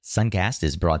Suncast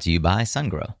is brought to you by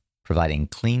SunGrow, providing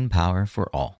clean power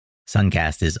for all.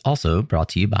 Suncast is also brought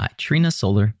to you by Trina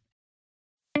Solar.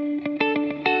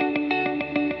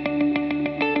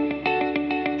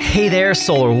 Hey there,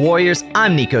 Solar Warriors.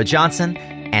 I'm Nico Johnson,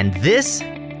 and this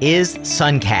is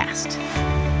Suncast.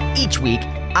 Each week,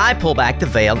 I pull back the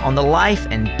veil on the life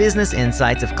and business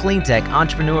insights of clean tech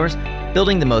entrepreneurs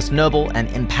building the most noble and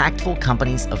impactful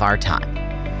companies of our time.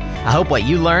 I hope what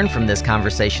you learn from this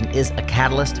conversation is a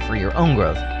catalyst for your own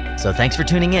growth. So thanks for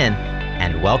tuning in,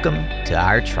 and welcome to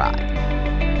our tribe.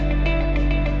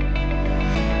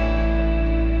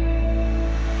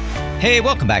 Hey,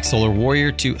 welcome back, Solar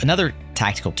Warrior, to another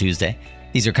Tactical Tuesday.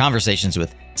 These are conversations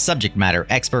with subject matter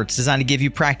experts designed to give you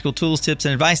practical tools, tips,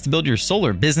 and advice to build your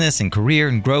solar business and career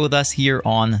and grow with us here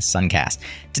on Suncast.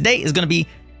 Today is going to be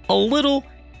a little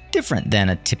different than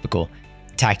a typical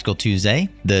Tactical Tuesday.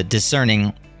 The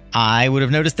discerning eye would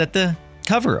have noticed that the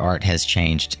cover art has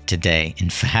changed today. In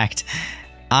fact,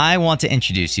 I want to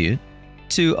introduce you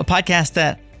to a podcast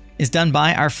that is done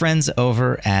by our friends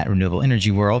over at Renewable Energy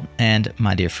World and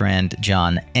my dear friend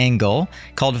John Engel,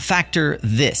 called Factor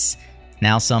This.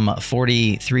 Now some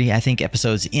 43, I think,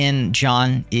 episodes in,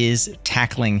 John is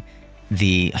tackling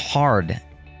the hard,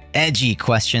 edgy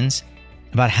questions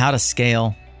about how to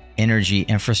scale energy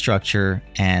infrastructure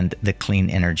and the clean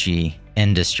energy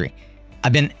industry.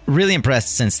 I've been really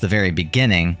impressed since the very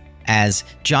beginning, as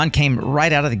John came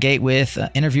right out of the gate with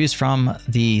interviews from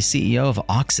the CEO of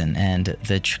Auxin and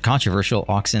the controversial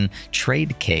Auxin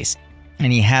trade case.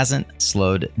 And he hasn't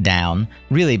slowed down,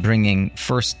 really bringing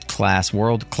first-class,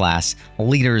 world-class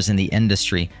leaders in the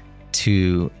industry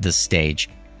to the stage.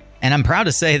 And I'm proud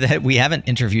to say that we haven't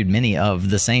interviewed many of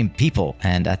the same people,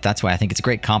 and that's why I think it's a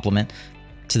great compliment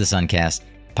to the Suncast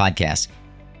podcast.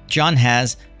 John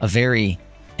has a very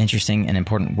interesting and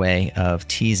important way of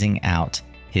teasing out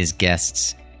his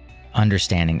guests'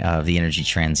 understanding of the energy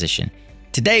transition.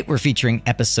 Today, we're featuring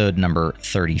episode number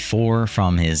 34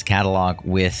 from his catalog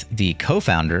with the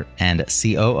co-founder and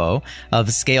COO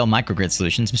of Scale Microgrid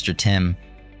Solutions, Mr. Tim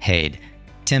Hade.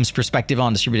 Tim's perspective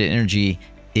on distributed energy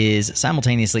is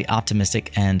simultaneously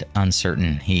optimistic and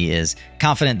uncertain. He is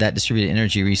confident that distributed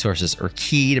energy resources are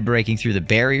key to breaking through the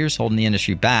barriers holding the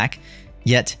industry back,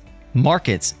 yet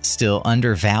markets still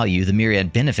undervalue the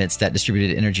myriad benefits that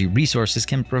distributed energy resources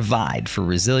can provide for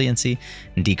resiliency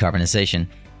and decarbonization,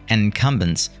 and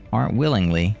incumbents aren't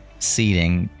willingly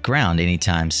ceding ground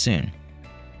anytime soon.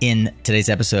 In today's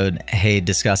episode, Hade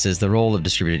discusses the role of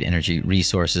distributed energy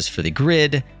resources for the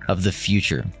grid of the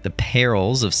future, the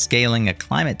perils of scaling a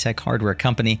climate tech hardware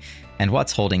company, and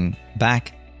what's holding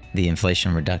back the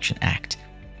Inflation Reduction Act.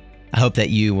 I hope that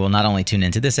you will not only tune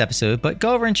into this episode, but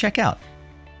go over and check out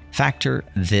Factor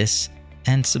This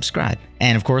and subscribe.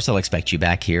 And of course, I'll expect you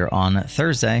back here on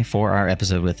Thursday for our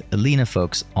episode with Alina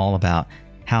Folks, all about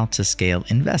how to scale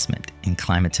investment in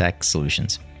climate tech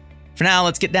solutions. For now,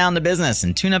 let's get down to business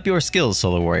and tune up your skills,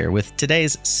 Solar Warrior, with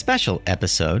today's special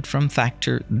episode from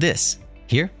Factor This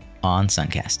here on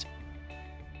Suncast.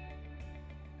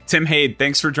 Tim Hade,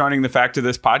 thanks for joining the Factor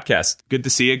This podcast. Good to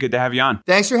see you. Good to have you on.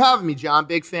 Thanks for having me, John.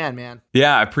 Big fan, man.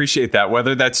 Yeah, I appreciate that.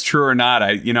 Whether that's true or not,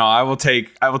 I will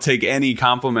take any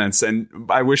compliments, and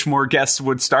I wish more guests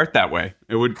would start that way.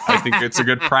 I think it's a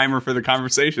good primer for the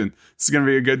conversation. This is going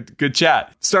to be a good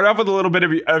chat. Start off with a little bit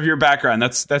of your background.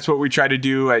 That's what we try to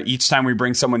do each time we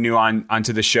bring someone new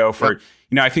onto the show.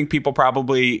 I think people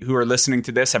probably who are listening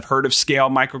to this have heard of Scale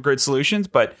Microgrid Solutions,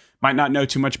 but might not know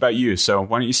too much about you. So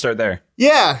why don't you start there?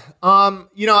 Yeah.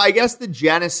 I guess the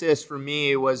genesis for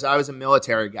me was I was a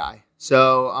military guy.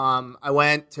 So I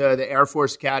went to the Air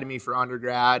Force Academy for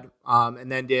undergrad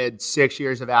and then did 6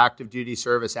 years of active duty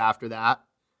service after that.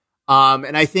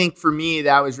 And I think for me,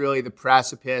 that was really the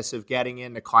precipice of getting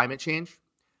into climate change.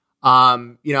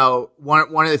 One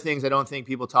of the things I don't think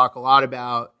people talk a lot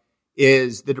about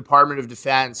is the Department of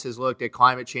Defense has looked at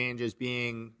climate change as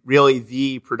being really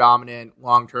the predominant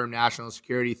long-term national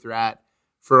security threat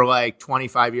for like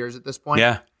 25 years at this point.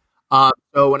 Yeah.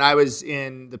 So when I was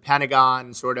in the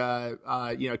Pentagon, sort of,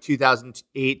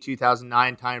 2008,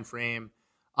 2009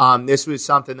 timeframe, this was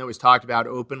something that was talked about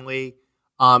openly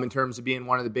in terms of being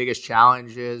one of the biggest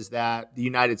challenges that the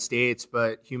United States,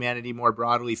 but humanity more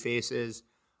broadly faces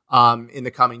in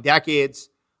the coming decades.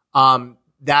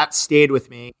 That stayed with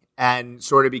me and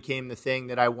sort of became the thing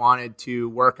that I wanted to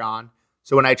work on.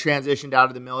 So when I transitioned out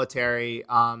of the military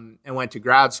and went to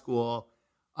grad school,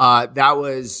 that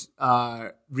was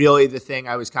really the thing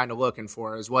I was kind of looking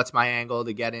for, is what's my angle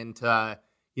to get into,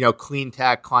 clean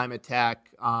tech, climate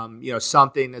tech,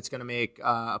 something that's going to make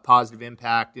a positive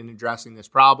impact in addressing this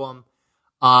problem.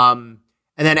 And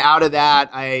And then out of that,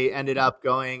 I ended up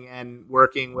going and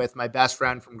working with my best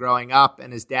friend from growing up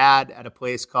and his dad at a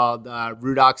place called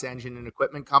Rudox Engine and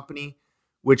Equipment Company,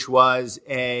 which was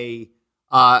a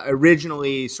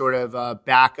originally sort of a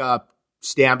backup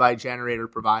standby generator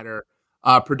provider,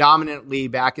 predominantly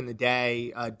back in the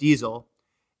day, diesel.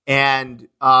 And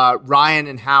Ryan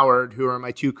and Howard, who are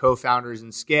my two co-founders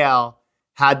in Scale,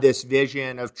 had this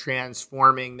vision of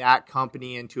transforming that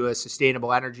company into a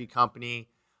sustainable energy company.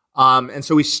 And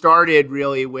so we started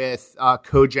really with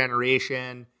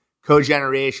cogeneration.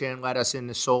 Cogeneration led us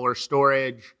into solar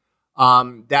storage.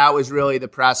 That was really the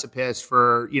precipice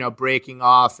for, breaking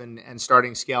off and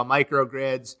starting Scale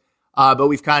Microgrids. But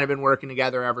we've kind of been working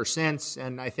together ever since,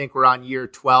 and I think we're on year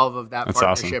 12 of that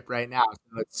partnership right now.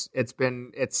 So it's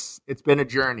been a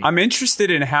journey. I'm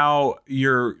interested in how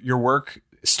your work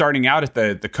starting out at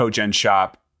the cogen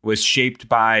shop was shaped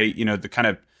by the kind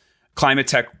of climate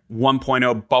tech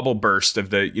 1.0 bubble burst of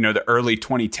the early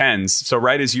 2010s. So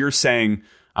right as you're saying,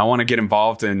 I want to get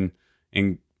involved in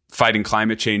fighting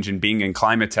climate change and being in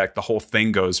climate tech, the whole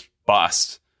thing goes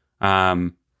bust.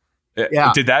 Did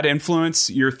that influence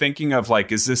your thinking of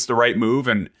is this the right move,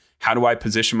 and how do I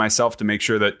position myself to make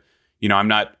sure that I'm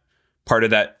not part of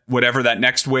that, whatever that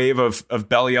next wave of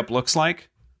belly up looks like?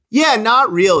 Yeah,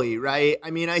 not really, right?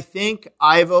 I mean, I think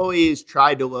I've always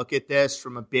tried to look at this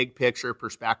from a big picture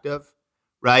perspective,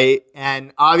 right?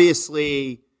 And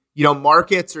obviously,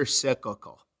 markets are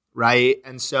cyclical, right?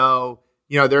 And so,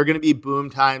 there are going to be boom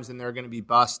times and there are going to be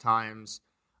bust times.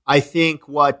 I think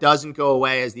what doesn't go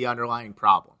away is the underlying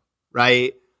problem,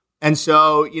 right? And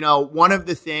so, one of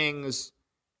the things,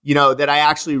 that I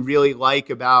actually really like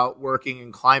about working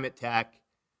in climate tech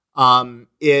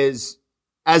is,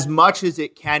 as much as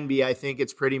it can be, I think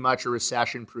it's pretty much a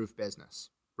recession-proof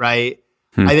business, right?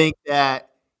 I think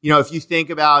that, if you think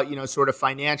about, sort of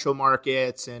financial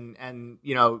markets and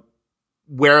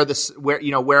where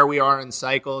we are in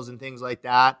cycles and things like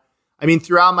that. I mean,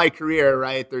 throughout my career,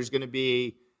 right, there's going to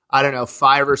be,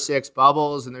 5 or 6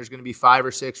 bubbles, and there's going to be 5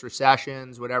 or 6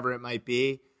 recessions, whatever it might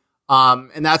be.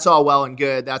 And that's all well and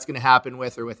good. That's going to happen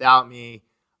with or without me.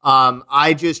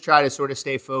 I just try to sort of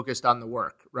stay focused on the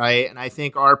work, right? And I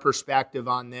think our perspective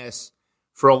on this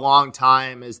for a long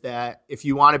time is that if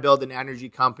you want to build an energy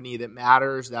company that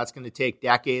matters, that's going to take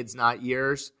decades, not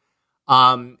years.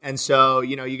 And so,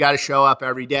 you got to show up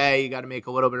every day. You got to make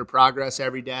a little bit of progress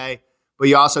every day, but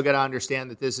you also got to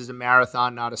understand that this is a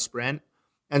marathon, not a sprint.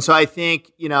 And so I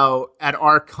think, at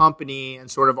our company and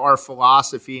sort of our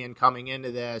philosophy in coming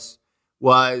into this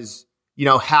was,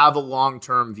 have a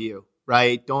long-term view.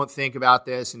 Right? Don't think about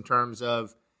this in terms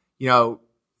of,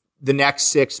 the next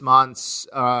 6 months,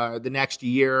 the next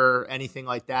year, anything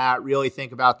like that. Really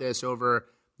think about this over,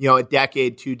 a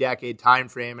decade, 2-decade time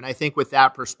frame. And I think with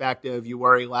that perspective, you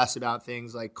worry less about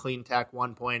things like clean tech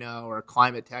 1.0 or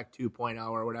climate tech 2.0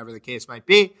 or whatever the case might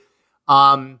be.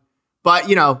 But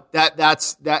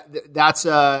that's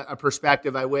a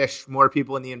perspective I wish more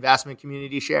people in the investment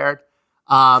community shared.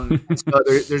 So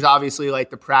there's obviously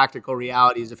the practical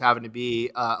realities of having to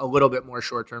be a little bit more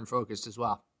short-term focused as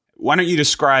well. Why don't you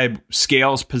describe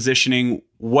Scale's positioning,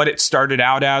 what it started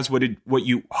out as, what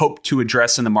you hope to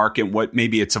address in the market, what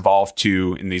maybe it's evolved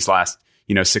to in these last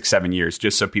 6-7 years,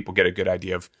 just so people get a good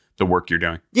idea of the work you're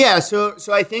doing? Yeah, so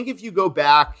I think if you go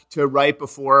back to right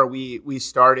before we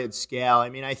started Scale, I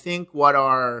mean, I think what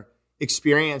our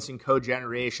experience in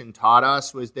cogeneration taught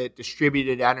us was that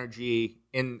distributed energy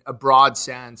in a broad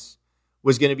sense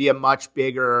was going to be a much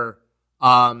bigger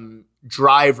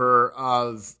driver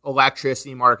of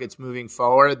electricity markets moving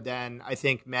forward than I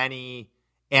think many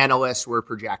analysts were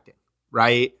projecting,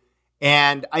 right?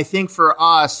 And I think for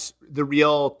us, the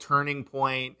real turning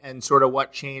point and sort of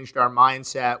what changed our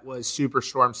mindset was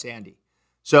Superstorm Sandy.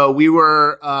 So we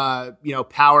were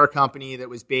power company that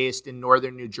was based in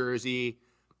northern New Jersey.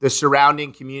 The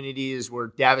surrounding communities were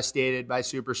devastated by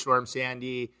Superstorm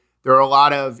Sandy. There are a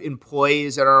lot of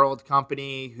employees at our old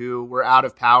company who were out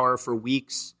of power for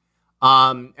weeks.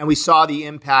 And we saw the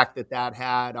impact that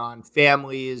had on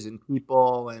families and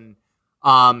people and,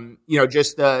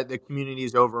 just the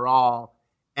communities overall.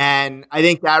 And I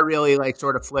think that really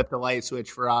sort of flipped a light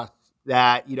switch for us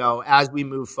that, as we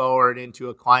move forward into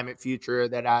a climate future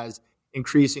that has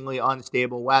increasingly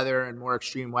unstable weather and more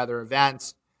extreme weather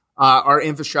events, our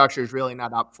infrastructure is really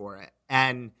not up for it.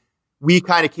 And we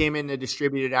kind of came into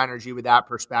distributed energy with that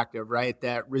perspective, right?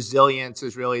 That resilience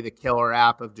is really the killer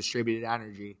app of distributed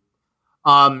energy.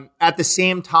 At the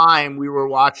same time, we were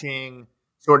watching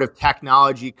sort of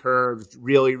technology curves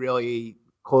really, really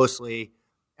closely.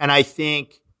 And I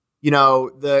think,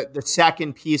 the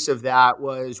second piece of that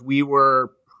was we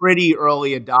were pretty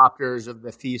early adopters of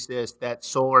the thesis that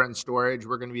solar and storage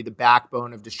were going to be the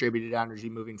backbone of distributed energy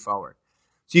moving forward.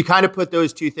 So you kind of put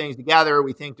those two things together.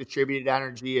 We think distributed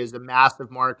energy is a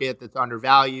massive market that's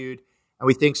undervalued. And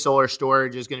we think solar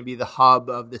storage is going to be the hub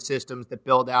of the systems that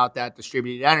build out that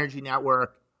distributed energy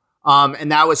network.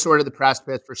 And that was sort of the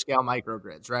precipice for Scale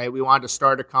Microgrids, right? We wanted to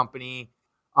start a company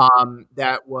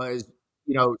that was,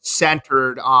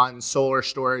 centered on solar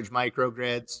storage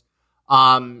microgrids.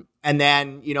 And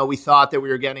then, we thought that we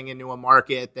were getting into a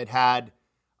market that had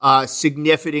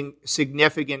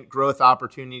significant growth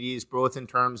opportunities, both in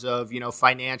terms of,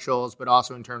 financials, but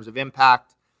also in terms of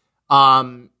impact.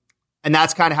 And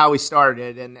that's kind of how we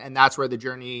started. And that's where the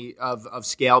journey of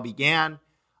Scale began.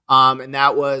 And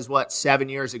that was 7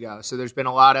 years ago. So there's been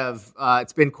a lot of,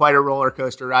 it's been quite a roller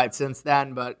coaster ride since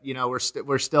then, but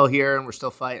we're still here and we're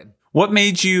still fighting. What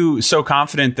made you so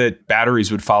confident that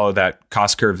batteries would follow that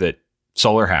cost curve that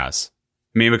solar has?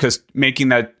 I mean, because making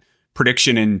that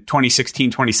prediction in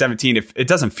 2016, 2017, if it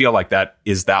doesn't feel like that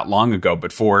is that long ago,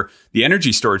 but for the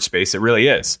energy storage space, it really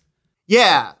is.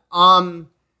 Yeah.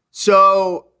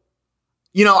 So,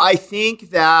 I think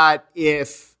that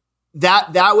if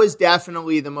that was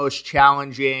definitely the most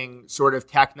challenging sort of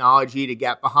technology to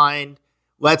get behind.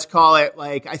 Let's call it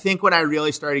I think when I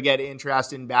really started to get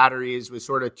interested in batteries was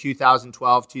sort of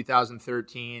 2012,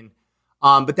 2013.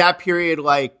 But that period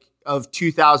of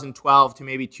 2012 to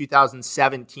maybe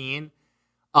 2017,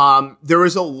 there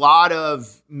was a lot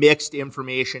of mixed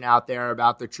information out there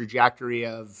about the trajectory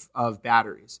of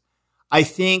batteries. I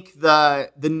think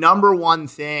the number one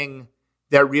thing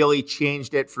that really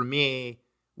changed it for me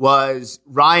was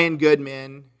Ryan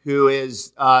Goodman, who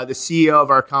is the CEO of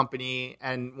our company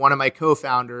and one of my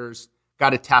co-founders,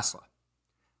 got a Tesla,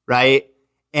 right?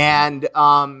 And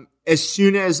as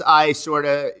soon as I sort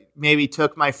of maybe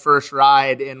took my first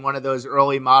ride in one of those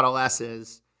early Model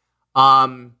S's,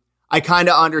 I kind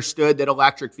of understood that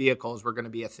electric vehicles were going to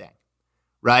be a thing,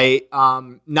 right?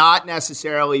 Not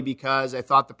necessarily because I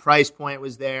thought the price point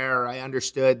was there. Or I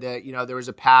understood that, there was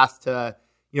a path to,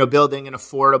 building an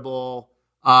affordable,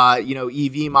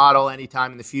 EV model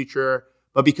anytime in the future,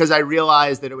 but because I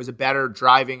realized that it was a better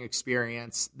driving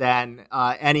experience than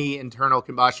any internal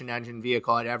combustion engine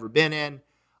vehicle I'd ever been in.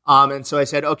 And so I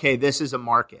said, okay, this is a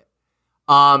market.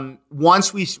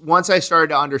 Once I started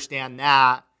to understand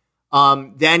that,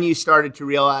 then you started to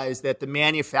realize that the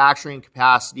manufacturing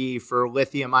capacity for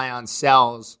lithium ion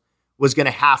cells was going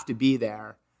to have to be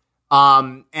there.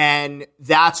 And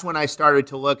that's when I started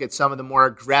to look at some of the more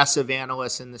aggressive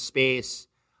analysts in the space,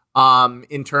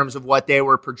 in terms of what they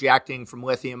were projecting from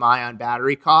lithium ion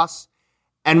battery costs.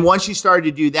 And once you started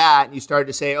to do that and you started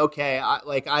to say, okay,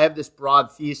 I have this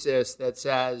broad thesis that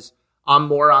says I'm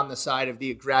more on the side of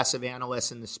the aggressive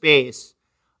analysts in the space.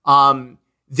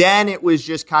 Then it was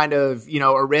just kind of,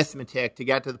 arithmetic to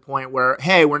get to the point where,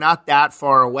 hey, we're not that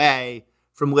far away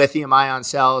from lithium ion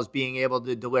cells being able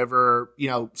to deliver,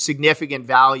 significant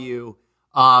value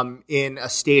in a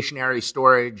stationary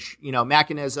storage,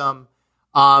 mechanism.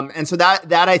 And so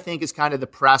that I think is kind of the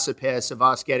precipice of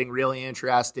us getting really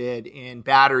interested in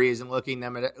batteries and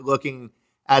looking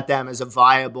at them as a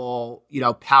viable,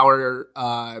 power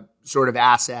sort of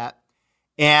asset.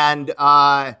 And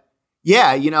I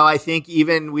think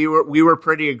even we were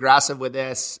pretty aggressive with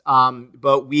this,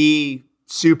 but we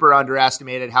super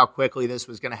underestimated how quickly this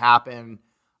was going to happen.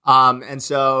 And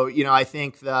so, I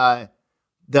think the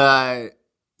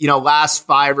last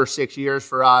 5 or 6 years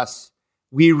for us,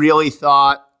 we really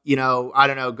thought,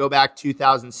 go back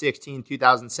 2016,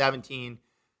 2017,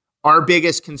 our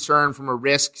biggest concern from a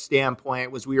risk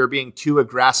standpoint was we were being too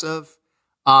aggressive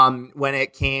when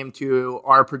it came to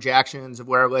our projections of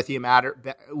where lithium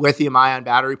ion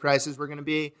battery prices were going to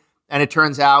be. And it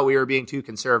turns out we were being too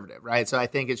conservative, right? So I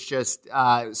think it's just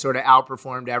sort of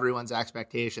outperformed everyone's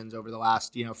expectations over the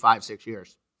last, 5-6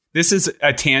 years. This is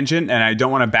a tangent, and I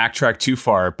don't want to backtrack too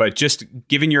far, but just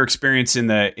given your experience in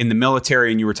the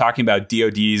military, and you were talking about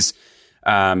DoD's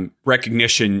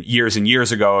recognition years and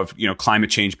years ago of climate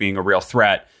change being a real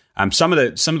threat. Some of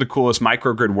the coolest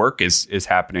microgrid work is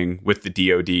happening with the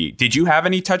DoD. Did you have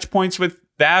any touch points with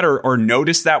that, or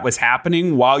notice that was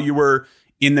happening while you were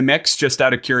in the mix, just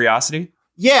out of curiosity?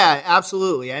 Yeah,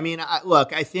 absolutely. I mean,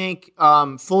 I think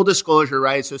full disclosure,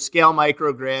 right? So Scale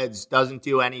Microgrids doesn't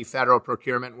do any federal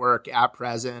procurement work at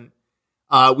present.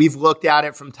 We've looked at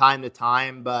it from time to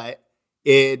time, but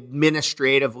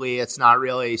administratively, it's not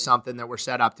really something that we're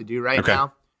set up to do right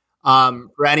now.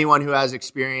 For anyone who has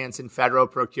experience in federal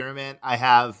procurement, I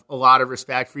have a lot of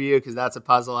respect for you because that's a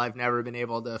puzzle I've never been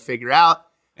able to figure out.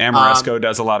 Amoresco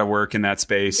does a lot of work in that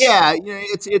space. Yeah,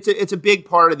 it's a big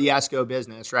part of the ESCO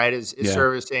business, right? Is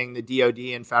servicing the DoD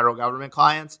and federal government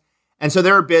clients, and so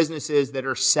there are businesses that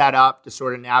are set up to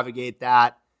sort of navigate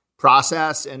that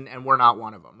process, and we're not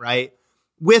one of them, right?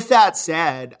 With that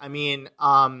said, I mean,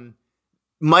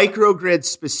 microgrids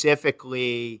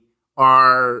specifically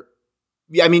are.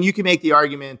 I mean, you can make the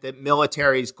argument that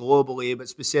militaries globally, but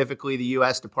specifically the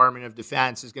U.S. Department of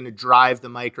Defense, is going to drive the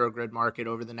microgrid market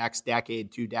over the next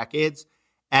decade, 2 decades.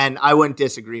 And I wouldn't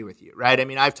disagree with you, right? I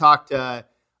mean, I've talked to,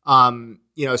 some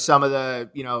of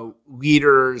the,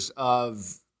 leaders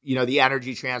of, the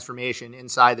energy transformation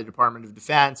inside the Department of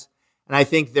Defense. And I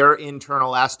think their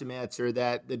internal estimates are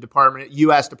that the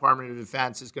U.S. Department of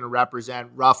Defense is going to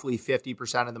represent roughly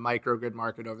 50% of the microgrid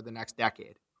market over the next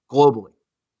decade globally,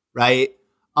 right?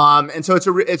 And so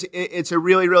it's a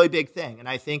really, really big thing. And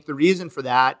I think the reason for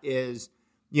that is,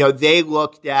 they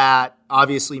looked at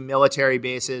obviously military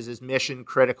bases as mission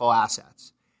critical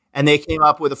assets. And they came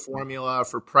up with a formula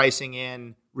for pricing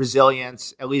in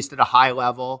resilience, at least at a high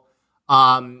level,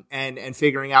 and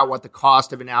figuring out what the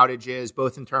cost of an outage is,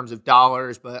 both in terms of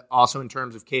dollars, but also in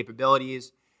terms of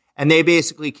capabilities. And they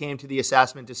basically came to the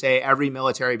assessment to say every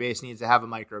military base needs to have a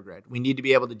microgrid. We need to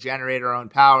be able to generate our own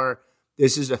power.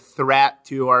 This is a threat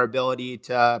to our ability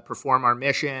to perform our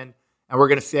mission, and we're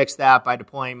going to fix that by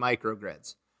deploying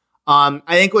microgrids. I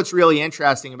think what's really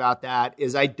interesting about that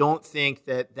is I don't think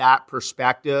that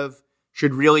perspective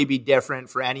should really be different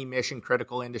for any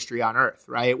mission-critical industry on Earth,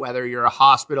 right? Whether you're a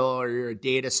hospital or you're a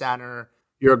data center,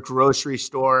 you're a grocery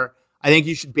store, I think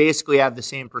you should basically have the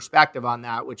same perspective on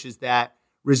that, which is that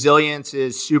resilience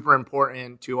is super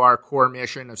important to our core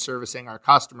mission of servicing our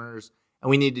customers, and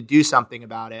we need to do something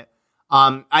about it.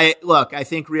 I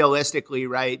think realistically,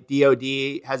 right,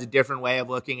 DoD has a different way of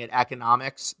looking at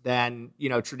economics than,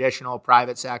 traditional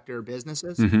private sector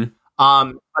businesses. Mm-hmm.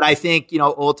 But I think,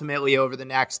 ultimately over the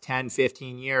next 10,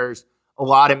 15 years, a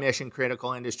lot of mission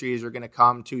critical industries are going to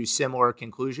come to similar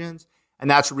conclusions. And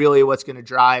that's really what's going to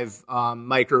drive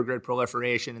microgrid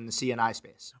proliferation in the C&I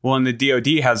space. Well, and the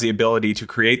DoD has the ability to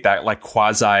create that like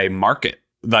quasi market,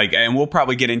 and we'll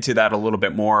probably get into that a little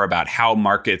bit more about how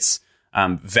markets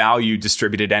value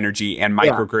distributed energy and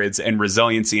microgrids and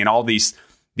resiliency and all these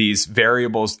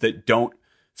variables that don't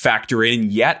factor in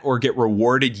yet or get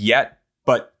rewarded yet,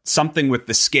 but something with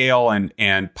the scale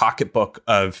and pocketbook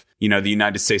of, the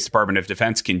United States Department of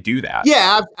Defense can do that.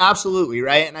 Yeah, absolutely.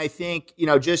 Right. And I think,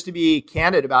 just to be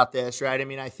candid about this, right? I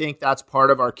mean, I think that's part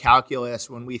of our calculus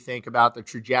when we think about the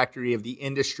trajectory of the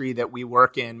industry that we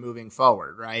work in moving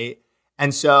forward. Right.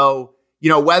 And so,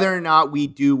 whether or not we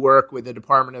do work with the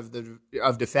Department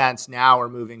of Defense now or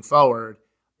moving forward,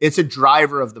 it's a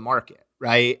driver of the market,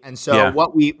 right? And so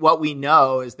what we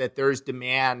know is that there's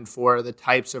demand for the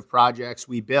types of projects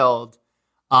we build,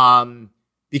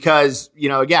 because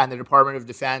again, the Department of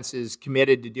Defense is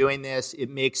committed to doing this. It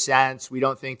makes sense. We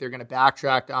don't think they're going to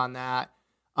backtrack on that.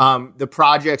 The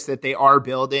projects that they are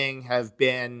building have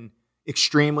been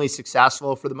extremely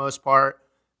successful for the most part.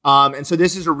 And so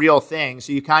this is a real thing.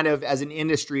 So you kind of, as an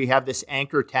industry, have this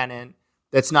anchor tenant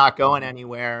that's not going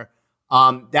anywhere.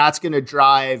 That's going to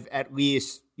drive at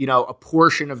least, a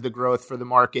portion of the growth for the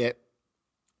market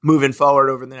moving forward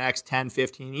over the next 10,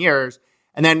 15 years.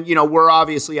 And then, we're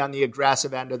obviously on the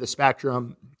aggressive end of the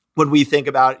spectrum when we think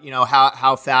about,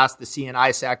 how fast the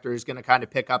C&I sector is going to kind of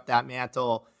pick up that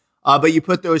mantle. But you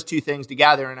put those two things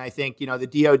together, and I think, the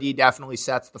DoD definitely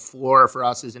sets the floor for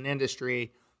us as an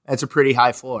industry. That's a pretty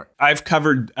high floor. I've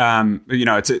covered,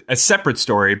 it's a separate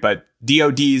story, but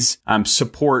DoD's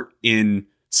support in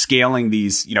scaling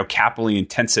these, capitally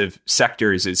intensive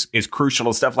sectors is crucial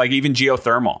to stuff like even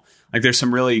geothermal. Like there's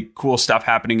some really cool stuff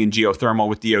happening in geothermal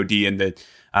with DoD and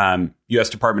the U.S.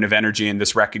 Department of Energy, and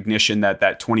this recognition that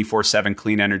 24/7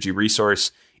 clean energy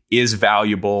resource is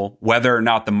valuable, whether or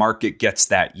not the market gets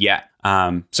that yet.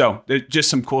 So there's just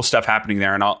some cool stuff happening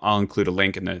there, and I'll include a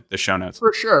link in the show notes.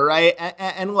 For sure, right?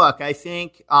 And look, I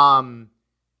think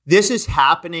this is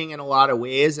happening in a lot of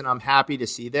ways, and I'm happy to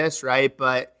see this, right?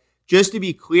 But just to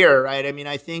be clear, right? I mean,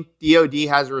 I think DoD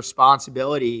has a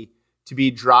responsibility to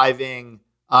be driving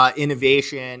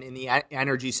innovation in the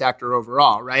energy sector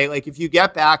overall, right? Like if you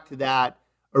get back to that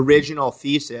original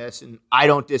thesis, and I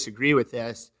don't disagree with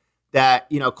this, that,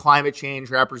 climate change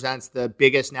represents the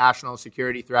biggest national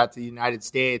security threat to the United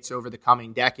States over the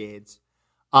coming decades.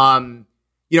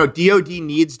 DoD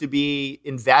needs to be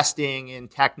investing in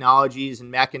technologies and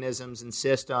mechanisms and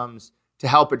systems to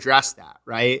help address that,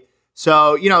 right?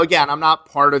 So, again, I'm not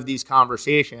part of these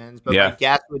conversations, but my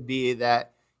guess would be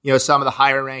that, some of the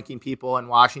higher ranking people in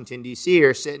Washington, D.C.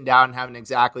 are sitting down and having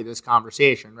exactly this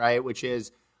conversation, right? Which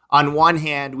is, on one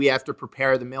hand, we have to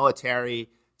prepare the military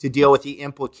to deal with the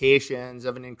implications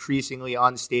of an increasingly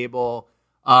unstable,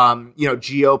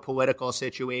 geopolitical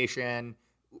situation,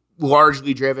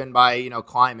 largely driven by,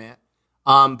 climate.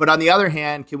 But on the other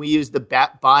hand, can we use the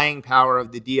buying power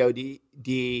of the DoD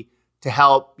to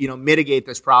help, mitigate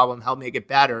this problem, help make it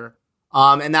better?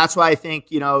 And that's why I think,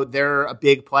 they're a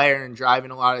big player in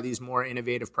driving a lot of these more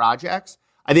innovative projects.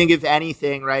 I think if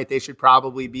anything, right, they should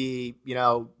probably be,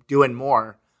 doing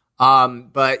more.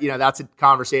 But that's a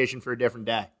conversation for a different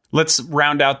day. Let's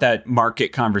round out that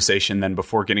market conversation then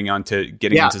before getting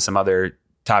into some other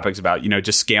topics about,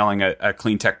 just scaling a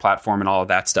clean tech platform and all of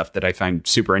that stuff that I find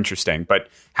super interesting. But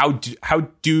how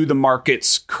do the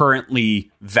markets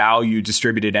currently value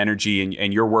distributed energy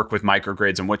and your work with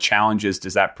microgrids, and what challenges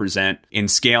does that present in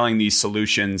scaling these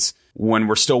solutions when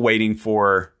we're still waiting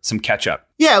for some catch up?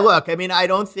 Yeah, look, I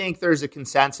don't think there's a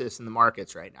consensus in the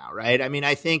markets right now, right?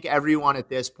 I think everyone at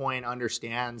this point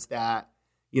understands that,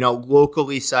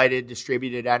 locally sited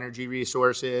distributed energy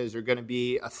resources are going to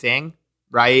be a thing,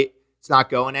 right? It's not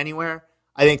going anywhere.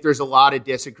 I think there's a lot of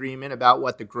disagreement about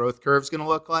what the growth curve is going to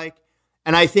look like.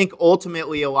 And I think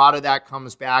ultimately a lot of that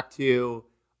comes back to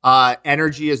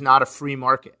energy is not a free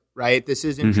market, right? This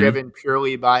isn't driven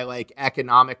purely by like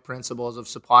economic principles of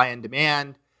supply and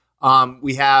demand.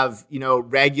 We have,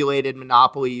 regulated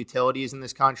monopoly utilities in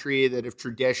this country that have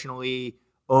traditionally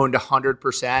owned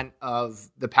 100% of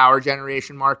the power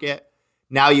generation market.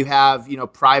 Now you have,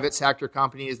 private sector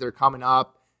companies that are coming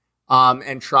up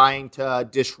and trying to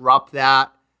disrupt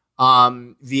that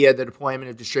via the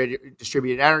deployment of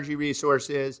distributed energy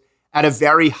resources at a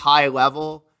very high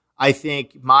level. I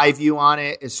think my view on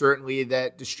it is certainly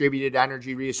that distributed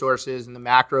energy resources and the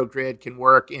macro grid can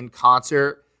work in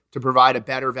concert to provide a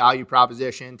better value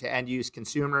proposition to end use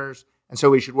consumers. And so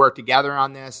we should work together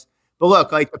on this. But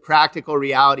look, like the practical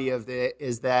reality of it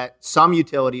is that some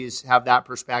utilities have that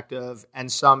perspective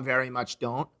and some very much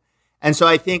don't. And so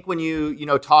I think when you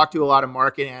talk to a lot of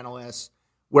market analysts,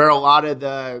 where a lot of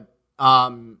the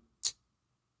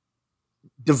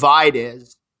divide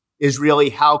is really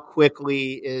how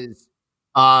quickly is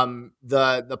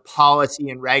the policy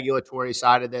and regulatory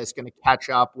side of this going to catch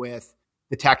up with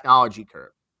the technology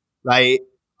curve, right?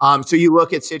 So you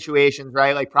look at situations,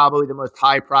 right? Like probably the most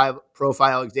high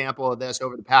profile example of this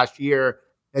over the past year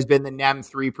has been the NEM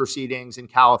 3 proceedings in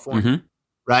California,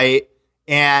 right?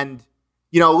 And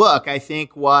look, I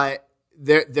think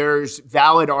there's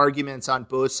valid arguments on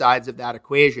both sides of that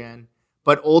equation,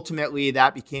 but ultimately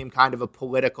that became kind of a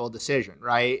political decision,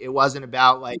 right? It wasn't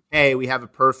about like, hey, we have a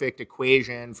perfect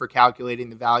equation for calculating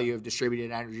the value of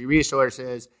distributed energy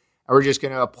resources, and we're just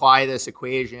going to apply this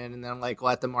equation and then like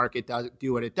let the market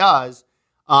do what it does.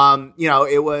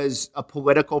 It was a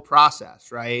political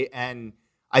process, right? And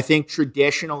I think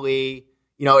traditionally,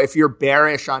 if you're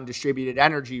bearish on distributed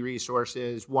energy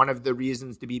resources, one of the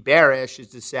reasons to be bearish is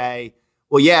to say,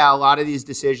 well, yeah, a lot of these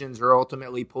decisions are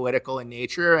ultimately political in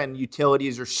nature, and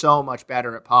utilities are so much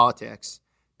better at politics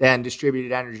than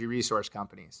distributed energy resource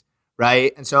companies,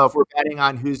 right? And so if we're betting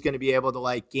on who's going to be able to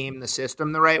like game the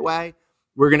system the right way,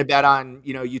 we're going to bet on,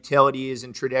 utilities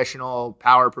and traditional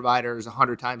power providers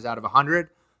 100 times out of 100.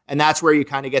 And that's where you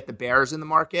kind of get the bears in the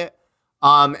market.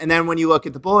 And then when you look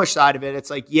at the bullish side of it, it's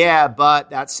like, yeah, but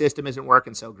that system isn't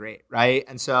working so great, right?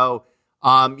 And so,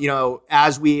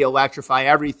 as we electrify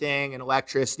everything and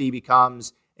electricity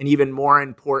becomes an even more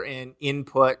important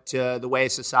input to the way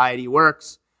society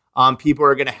works, people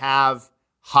are going to have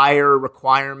higher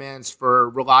requirements for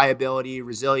reliability,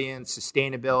 resilience,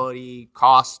 sustainability,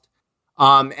 cost.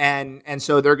 And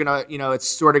so they're going to, it's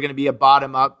sort of going to be a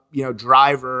bottom up,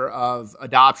 driver of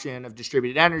adoption of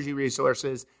distributed energy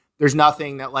resources. There's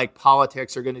nothing that like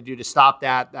politics are going to do to stop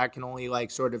that. That can only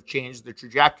like sort of change the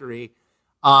trajectory.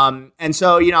 And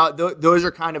so, those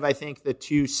are kind of, I think, the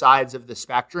two sides of the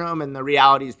spectrum, and the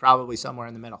reality is probably somewhere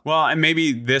in the middle. Well, and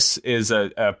maybe this is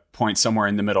a point somewhere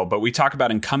in the middle, but we talk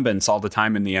about incumbents all the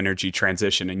time in the energy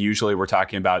transition. And usually we're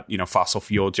talking about, fossil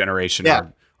fuel generation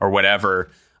or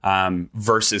whatever,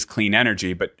 versus clean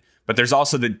energy. But there's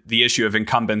also the issue of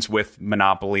incumbents with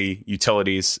monopoly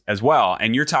utilities as well.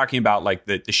 And you're talking about like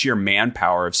the sheer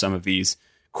manpower of some of these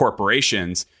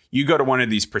corporations. You go to one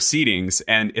of these proceedings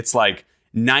and it's like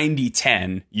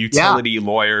 90-10 utility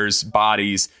lawyers,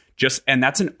 bodies, and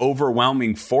that's an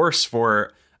overwhelming force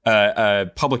for a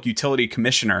public utility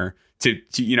commissioner to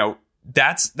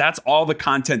that's all the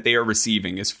content they are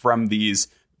receiving is from these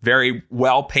very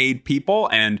well-paid people,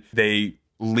 and they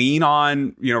lean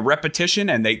on, repetition,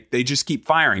 and they just keep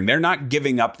firing. They're not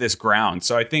giving up this ground.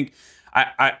 So I think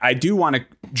I do want to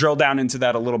drill down into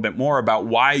that a little bit more about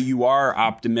why you are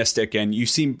optimistic, and you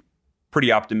seem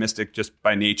pretty optimistic just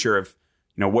by nature of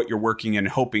what you're working and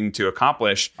hoping to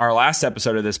accomplish. Our last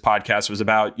episode of this podcast was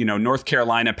about, North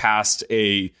Carolina passed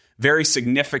a very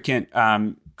significant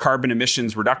carbon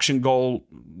emissions reduction goal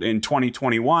in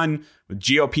 2021 with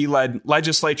GOP-led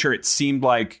legislature. It seemed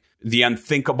like the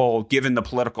unthinkable given the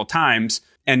political times.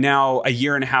 And now a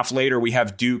year and a half later, we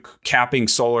have Duke capping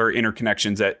solar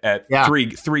interconnections at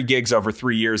 3 gigs over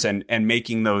 3 years and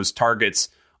making those targets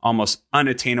almost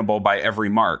unattainable by every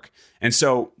mark. And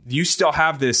so you still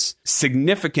have this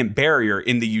significant barrier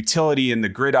in the utility and the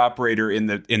grid operator in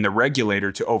the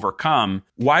regulator to overcome.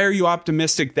 Why are you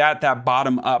optimistic that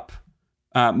bottom up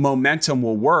momentum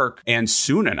will work and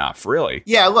soon enough, really?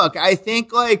 Yeah, look, I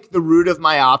think like the root of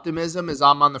my optimism is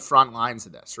I'm on the front lines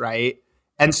of this, right?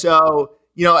 And so,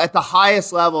 at the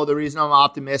highest level, the reason I'm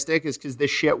optimistic is because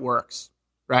this shit works,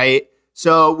 right?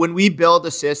 So when we build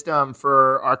a system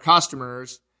for our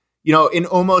customers, in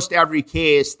almost every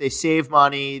case, they save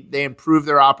money, they improve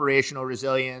their operational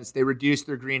resilience, they reduce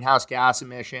their greenhouse gas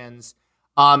emissions,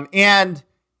 and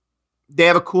they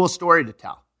have a cool story to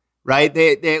tell, right?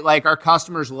 They like our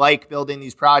customers like building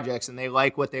these projects, and they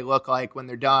like what they look like when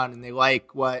they're done, and they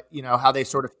like what, how they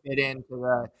sort of fit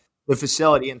into the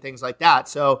facility and things like that.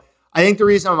 So I think the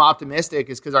reason I'm optimistic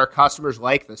is because our customers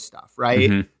like this stuff, right?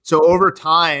 Mm-hmm. So over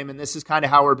time, and this is kind of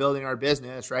how we're building our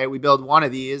business, right? We build one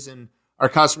of these and our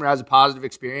customer has a positive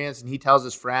experience and he tells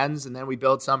his friends, and then we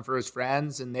build some for his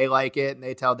friends and they like it and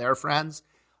they tell their friends.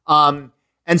 And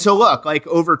so look, like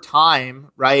over time,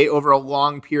 right, over a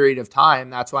long period of time,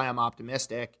 that's why I'm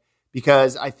optimistic,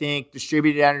 because I think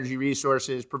distributed energy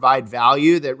resources provide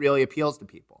value that really appeals to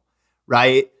people,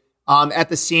 right? At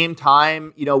the same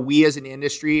time, we as an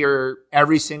industry are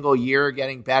every single year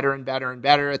getting better and better and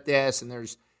better at this. And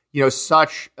there's,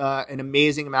 such an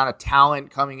amazing amount of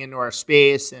talent coming into our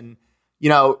space. And,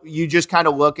 you just kind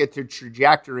of look at the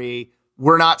trajectory.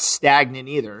 We're not stagnant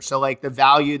either. So like the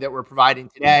value that we're providing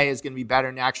today is going to be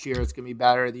better next year. It's going to be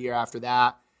better the year after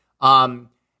that.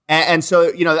 And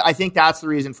so, I think that's the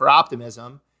reason for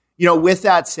optimism. With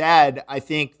that said, I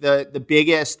think the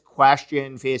biggest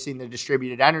question facing the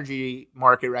distributed energy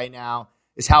market right now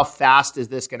is how fast is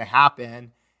this going to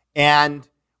happen? And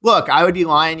look, I would be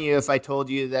lying to you if I told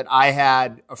you that I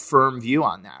had a firm view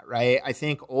on that, right? I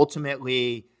think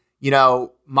ultimately,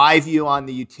 my view on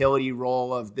the utility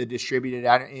role of the distributed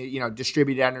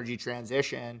energy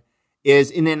transition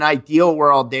is in an ideal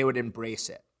world, they would embrace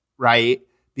it, right?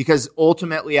 Because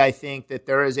ultimately, I think that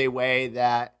there is a way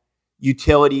that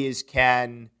utilities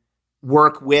can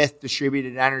work with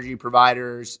distributed energy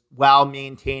providers while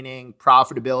maintaining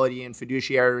profitability and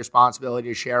fiduciary responsibility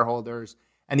to shareholders.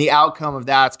 And the outcome of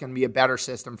that's going to be a better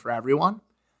system for everyone.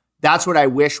 That's what I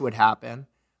wish would happen.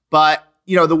 But,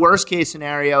 the worst case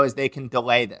scenario is they can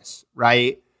delay this,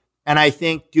 right? And I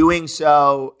think doing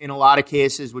so in a lot of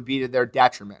cases would be to their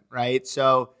detriment, right?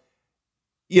 So,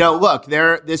 look,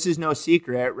 this is no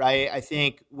secret, right? I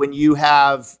think when you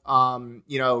have,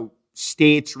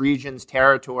 states, regions,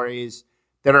 territories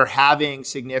that are having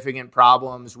significant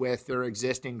problems with their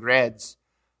existing grids,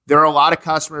 there are a lot of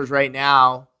customers right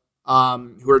now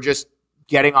who are just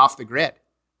getting off the grid,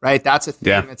 right? That's a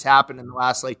thing that's happened in the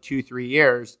last 2-3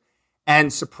 years.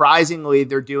 And surprisingly,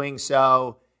 they're doing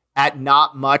so at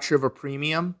not much of a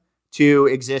premium to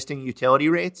existing utility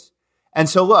rates. And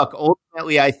so look,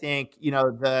 ultimately, I think,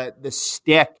 the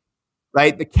stick,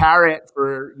 right? The carrot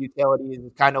for utilities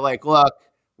is kind of like, look,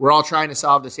 we're all trying to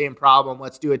solve the same problem.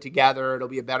 Let's do it together. It'll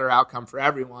be a better outcome for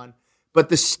everyone. But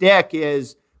the stick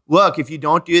is, look, if you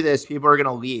don't do this, people are going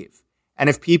to leave. And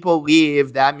if people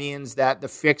leave, that means that the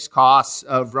fixed costs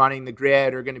of running the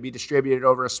grid are going to be distributed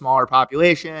over a smaller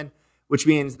population, which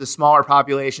means the smaller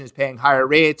population is paying higher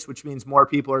rates, which means more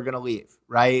people are going to leave,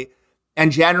 right?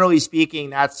 And generally speaking,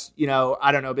 that's,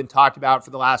 been talked about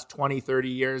for the last 20, 30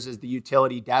 years as the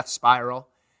utility death spiral.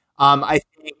 I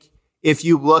think if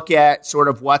you look at sort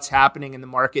of what's happening in the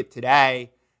market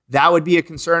today, that would be a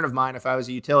concern of mine if I was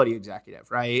a utility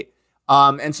executive, right?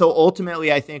 And so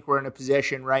ultimately, I think we're in a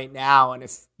position right now, and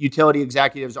if utility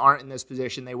executives aren't in this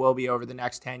position, they will be over the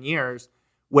next 10 years,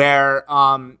 where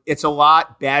it's a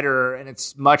lot better and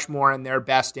it's much more in their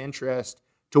best interest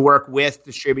to work with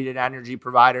distributed energy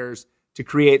providers to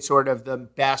create sort of the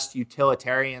best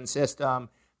utilitarian system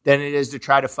than it is to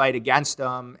try to fight against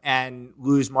them and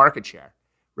lose market share,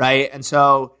 right? And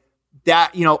so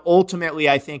that, ultimately,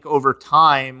 I think over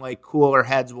time, cooler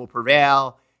heads will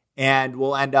prevail and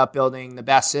we'll end up building the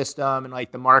best system and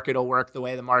the market will work the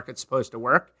way the market's supposed to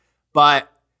work.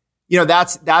 But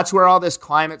that's where all this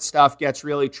climate stuff gets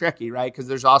really tricky, right? Because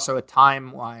there's also a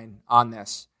timeline on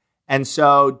this. And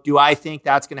so do I think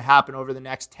that's going to happen over the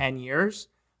next 10 years?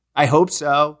 I hope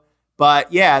so.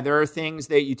 But yeah, there are things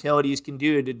that utilities can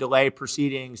do to delay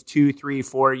proceedings 2, 3,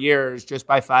 4 years just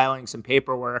by filing some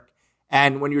paperwork.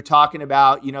 And when you're talking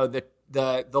about,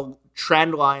 the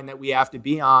trend line that we have to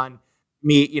be on,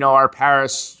 meet, our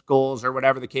Paris goals or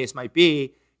whatever the case might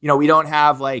be, we don't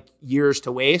have like years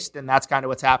to waste. And that's kind of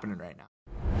what's happening right now.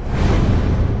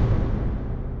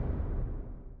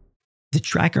 The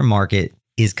tracker market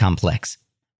is complex,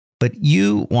 but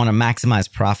you want to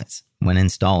maximize profits when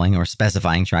installing or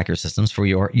specifying tracker systems for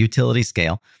your utility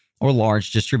scale or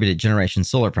large distributed generation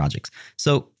solar projects.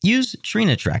 So use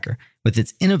Trina Tracker with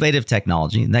its innovative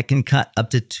technology that can cut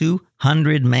up to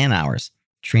 200 man-hours.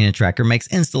 Trina Tracker makes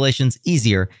installations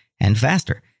easier and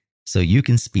faster, so you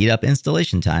can speed up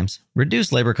installation times,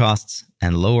 reduce labor costs,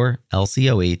 and lower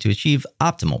LCOE to achieve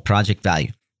optimal project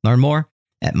value. Learn more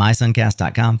at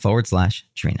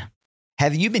mysuncast.com/Trina.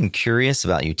 Have you been curious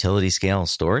about utility scale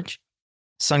storage?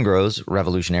 Sungrow's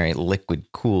revolutionary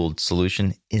liquid-cooled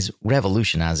solution is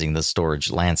revolutionizing the storage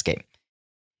landscape.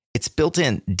 Its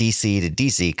built-in DC to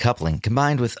DC coupling,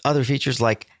 combined with other features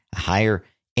like a higher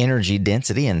energy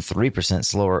density and 3%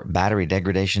 slower battery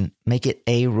degradation, make it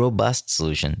a robust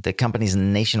solution that companies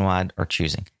nationwide are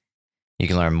choosing. You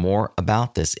can learn more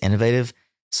about this innovative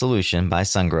solution by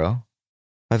Sungrow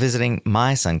by visiting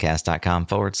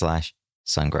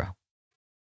mysuncast.com/Sungrow.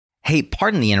 Hey,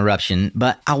 pardon the interruption,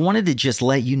 but I wanted to just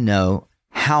let you know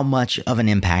how much of an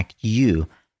impact you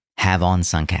have on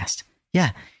Suncast.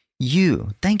 Yeah, you.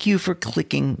 Thank you for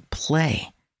clicking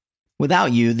play.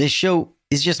 Without you, this show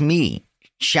is just me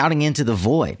shouting into the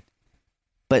void.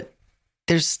 But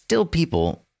there's still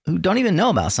people who don't even know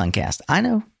about Suncast. I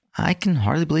know. I can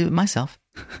hardly believe it myself.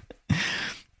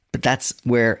 But that's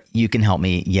where you can help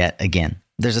me yet again.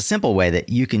 There's a simple way that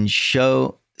you can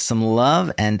show some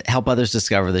love and help others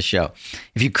discover the show.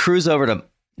 If you cruise over to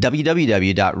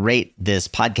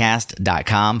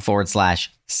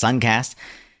www.ratethispodcast.com/Suncast,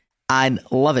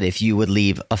 I'd love it if you would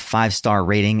leave a 5-star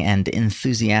rating and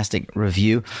enthusiastic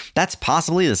review. That's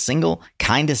possibly the single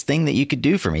kindest thing that you could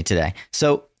do for me today.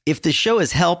 So if the show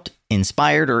has helped,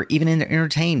 inspired, or even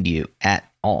entertained you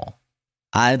at all,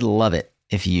 I'd love it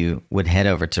if you would head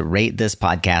over to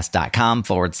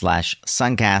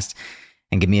ratethispodcast.com/Suncast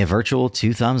and give me a virtual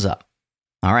 2 thumbs up.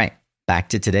 All right, back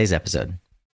to today's episode.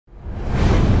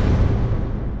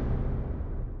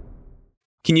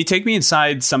 Can you take me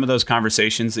inside some of those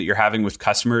conversations that you're having with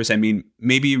customers? I mean,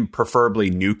 maybe preferably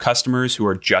new customers who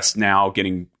are just now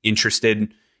getting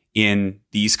interested in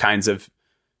these kinds of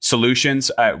solutions.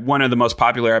 One of the most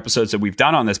popular episodes that we've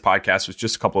done on this podcast was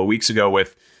just a couple of weeks ago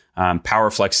with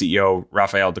PowerFlex CEO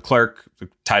Raphael Declercq,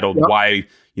 titled "Why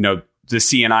the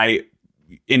CNI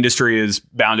Industry is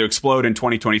Bound to Explode in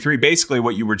 2023." Basically,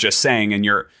 what you were just saying, and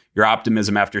your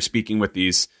optimism after speaking with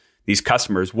these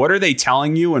customers. What are they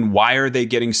telling you, and why are they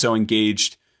getting so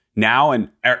engaged now? And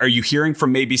are you hearing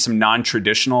from maybe some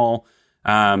non-traditional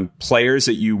players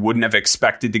that you wouldn't have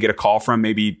expected to get a call from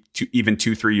maybe even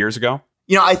 2-3 years ago?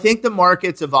 I think the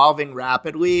market's evolving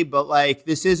rapidly, but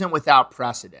this isn't without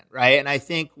precedent, right? And I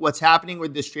think what's happening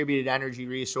with distributed energy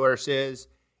resources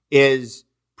is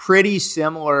pretty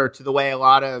similar to the way a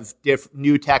lot of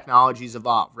new technologies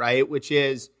evolve, right? Which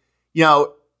is,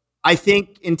 I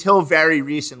think until very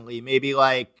recently, maybe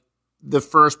the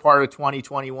first part of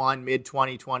 2021, mid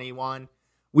 2021,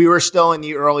 we were still in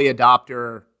the early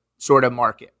adopter sort of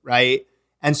market, right?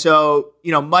 And so,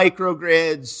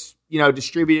 microgrids,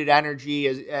 distributed energy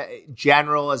as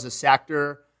general as a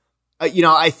sector,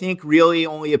 I think really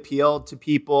only appealed to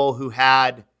people who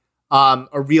had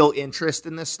a real interest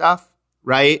in this stuff,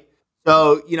 right?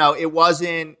 So, it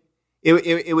wasn't,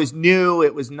 it was new,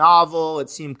 it was novel, it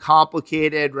seemed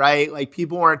complicated, right?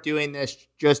 People weren't doing this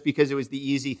just because it was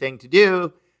the easy thing to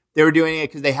do. They were doing it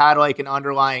because they had an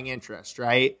underlying interest,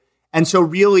 right? And so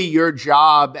really your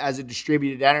job as a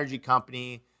distributed energy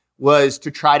company was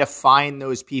to try to find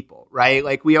those people, right?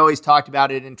 We always talked about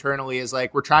it internally as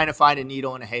we're trying to find a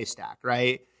needle in a haystack,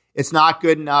 right? It's not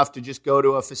good enough to just go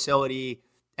to a facility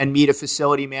and meet a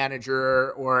facility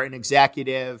manager or an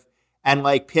executive and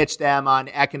pitch them on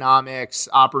economics,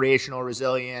 operational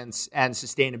resilience, and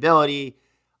sustainability.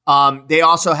 They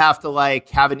also have to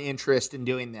have an interest in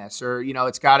doing this, or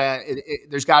there's got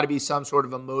to be some sort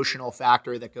of emotional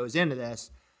factor that goes into this.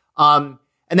 And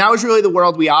that was really the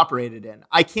world we operated in.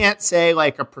 I can't say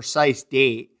a precise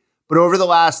date, but over the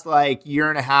last year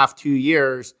and a half, 2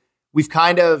 years, we've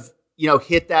kind of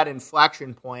hit that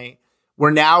inflection point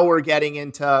where now we're getting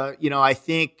into, I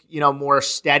think, more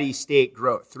steady state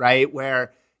growth, right?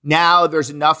 Where now there's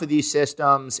enough of these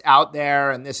systems out there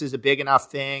and this is a big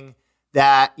enough thing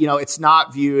that, it's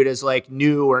not viewed as like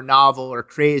new or novel or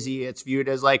crazy. It's viewed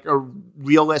as like a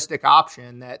realistic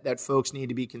option that folks need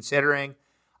to be considering.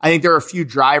 I think there are a few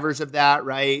drivers of that,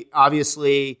 right?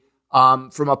 Obviously,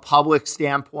 from a public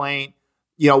standpoint,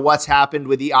 what's happened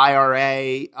with the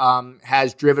IRA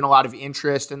has driven a lot of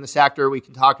interest in the sector. We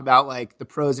can talk about like the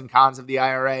pros and cons of the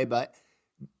IRA, but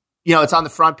it's on the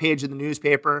front page of the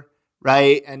newspaper,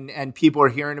 right? And people are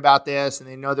hearing about this, and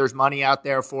they know there's money out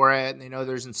there for it, and they know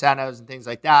there's incentives and things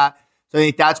like that. So I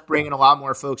think that's bringing a lot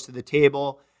more folks to the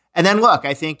table. And then look,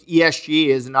 I think ESG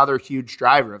is another huge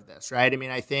driver of this, right? I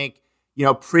mean, I think,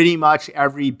 pretty much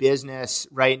every business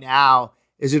right now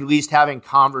is at least having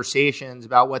conversations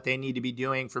about what they need to be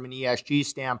doing from an ESG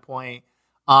standpoint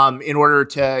in order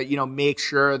to, make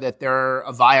sure that they're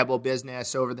a viable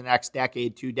business over the next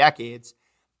decade, 2 decades.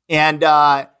 And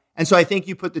so I think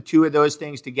you put the two of those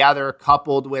things together,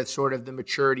 coupled with sort of the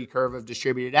maturity curve of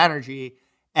distributed energy.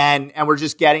 And we're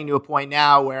just getting to a point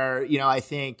now where, I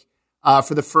think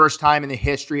for the first time in the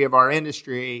history of our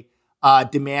industry,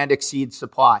 demand exceeds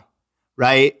supply,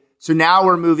 right? So now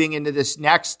we're moving into this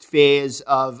next phase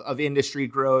of industry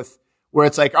growth where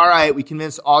it's like, all right, we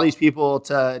convinced all these people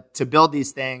to build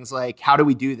these things. Like, how do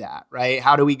we do that, right?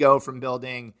 How do we go from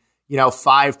building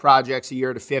 5 projects a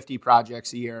year to 50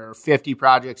 projects a year, or 50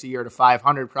 projects a year to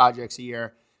 500 projects a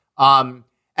year? And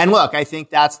look, I think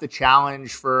that's the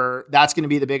challenge that's going to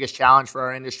be the biggest challenge for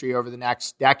our industry over the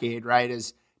next decade, right?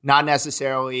 Is not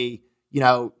necessarily,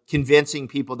 convincing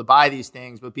people to buy these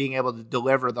things, but being able to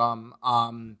deliver them,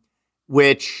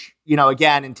 which,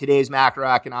 again, in today's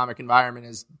macroeconomic environment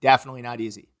is definitely not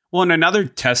easy. Well, and another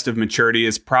test of maturity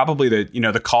is probably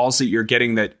the calls that you're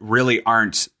getting that really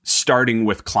aren't starting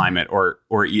with climate or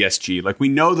ESG. Like, we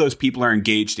know those people are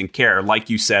engaged and care, like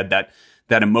you said,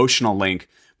 that emotional link,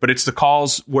 but it's the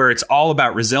calls where it's all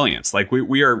about resilience. Like,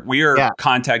 we are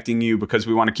contacting you because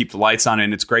we want to keep the lights on,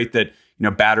 and it's great that,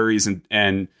 batteries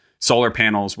and solar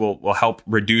panels will help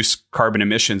reduce carbon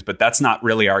emissions, but that's not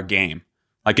really our game.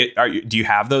 Like, do you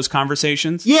have those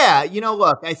conversations? Yeah.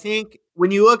 Look, I think when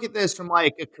you look at this from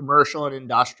like a commercial and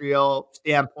industrial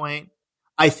standpoint,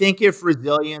 I think if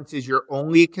resilience is your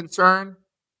only concern,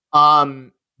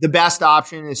 the best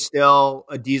option is still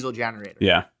a diesel generator.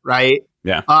 Yeah. Right.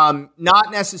 Yeah.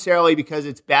 Not necessarily because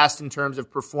it's best in terms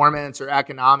of performance or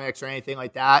economics or anything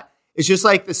like that. It's just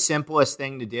like the simplest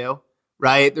thing to do.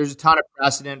 Right. There's a ton of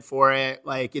precedent for it.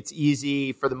 Like, it's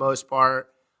easy for the most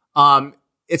part.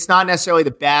 It's not necessarily the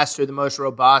best or the most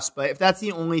robust, but if that's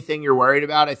the only thing you're worried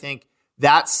about, I think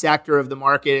that sector of the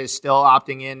market is still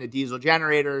opting in to diesel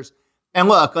generators. And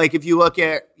look, like, if you look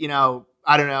at,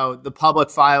 I don't know, the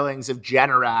public filings of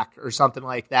Generac or something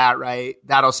like that, right,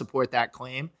 that'll support that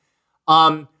claim.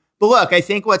 But look, I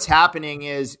think what's happening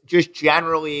is just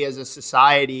generally as a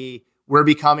society, we're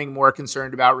becoming more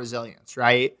concerned about resilience,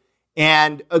 right?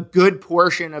 And a good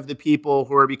portion of the people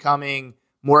who are becoming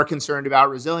more concerned about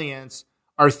resilience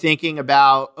are thinking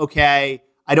about, okay,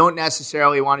 I don't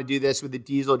necessarily want to do this with a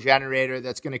diesel generator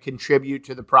that's going to contribute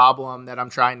to the problem that I'm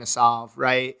trying to solve,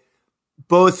 right?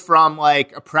 Both from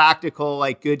like a practical,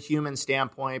 like good human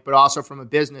standpoint, but also from a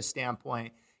business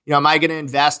standpoint. Am I going to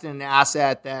invest in an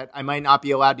asset that I might not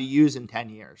be allowed to use in 10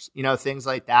 years? Things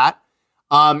like that.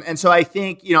 And so I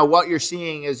think, what you're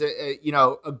seeing is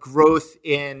a growth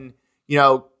in,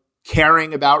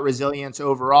 caring about resilience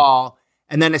overall.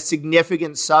 And then a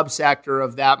significant subsector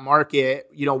of that market,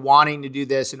 wanting to do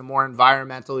this in a more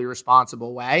environmentally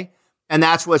responsible way. And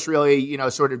that's what's really,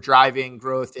 sort of driving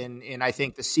growth in I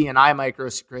think, the C&I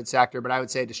microgrid sector, but I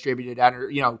would say distributed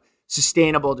energy,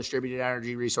 sustainable distributed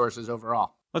energy resources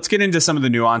overall. Let's get into some of the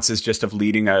nuances just of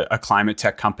leading a climate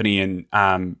tech company and,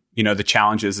 the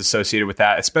challenges associated with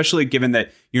that, especially given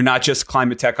that you're not just a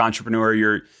climate tech entrepreneur,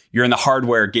 you're in the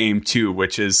hardware game too,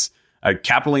 which is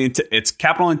it's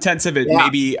capital intensive. It may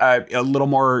be a little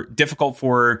more difficult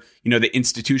for the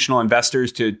institutional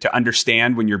investors to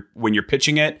understand when you're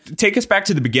pitching it. Take us back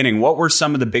to the beginning. What were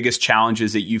some of the biggest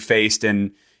challenges that you faced,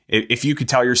 and if you could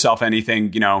tell yourself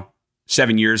anything,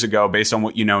 7 years ago, based on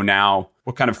what you know now,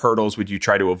 what kind of hurdles would you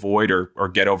try to avoid or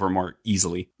get over more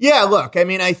easily? Yeah, look, I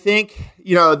mean, I think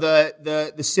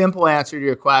the simple answer to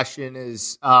your question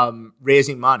is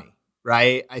raising money.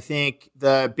 Right. I think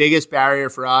the biggest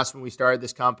barrier for us when we started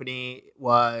this company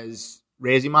was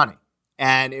raising money,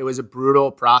 and it was a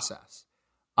brutal process.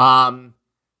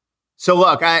 So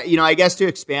look, I guess to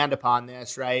expand upon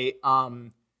this, right.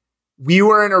 We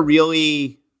were in a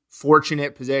really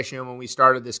fortunate position when we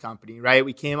started this company, right?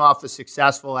 We came off a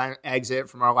successful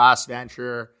exit from our last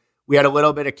venture. We had a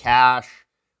little bit of cash.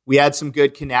 We had some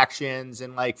good connections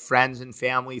and like friends and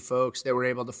family folks that were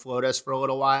able to float us for a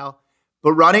little while.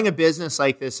 But running a business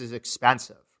like this is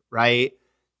expensive, right?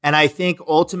 And I think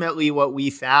ultimately what we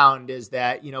found is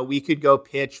that, we could go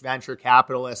pitch venture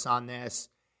capitalists on this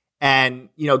and,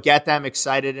 get them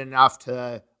excited enough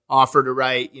to offer to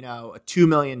write, a $2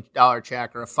 million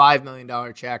check or a $5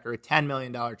 million check or a $10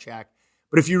 million check.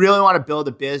 But if you really want to build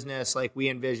a business like we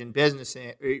envision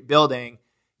building,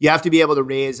 you have to be able to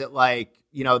raise at the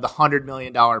 $100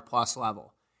 million plus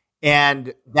level.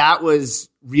 And that was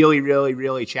really, really,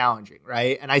 really challenging,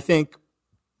 right? And I think,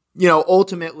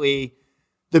 ultimately,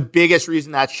 the biggest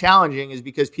reason that's challenging is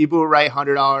because people who write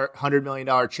 $100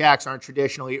 million checks aren't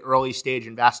traditionally early stage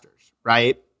investors,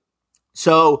 right?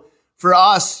 So for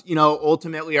us,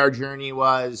 ultimately our journey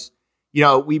was,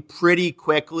 we pretty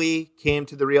quickly came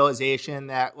to the realization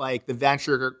that the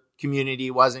venture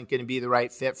community wasn't going to be the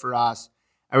right fit for us.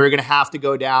 And we were going to have to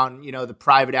go down, the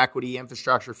private equity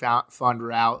infrastructure fund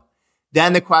route.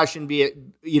 Then the question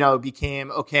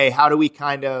became, okay, how do we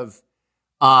kind of,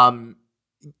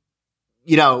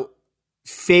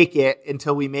 fake it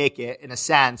until we make it, in a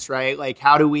sense, right?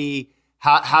 How do we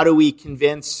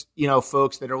convince,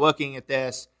 folks that are looking at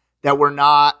this that we're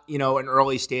not, an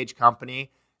early stage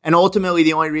company? And ultimately,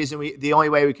 the only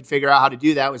way we could figure out how to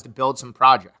do that was to build some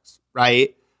projects,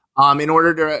 right? In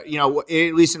order to,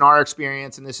 at least in our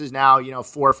experience, and this is now,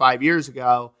 4 or 5 years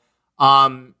ago,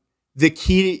 the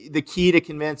key to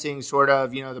convincing sort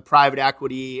of, the private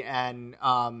equity and,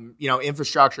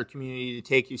 infrastructure community to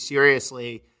take you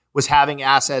seriously was having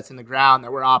assets in the ground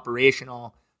that were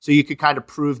operational, so you could kind of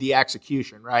prove the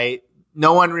execution, right?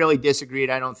 No one really disagreed,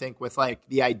 I don't think, with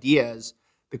the ideas.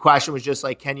 The question was just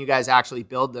can you guys actually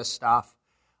build this stuff?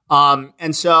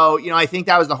 And so, I think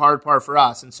that was the hard part for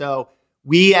us. And so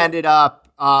we ended up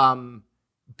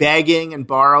begging and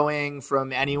borrowing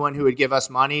from anyone who would give us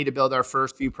money to build our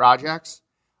first few projects.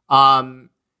 They're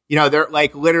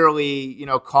literally,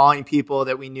 calling people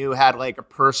that we knew had a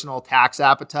personal tax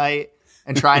appetite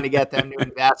and trying to get them to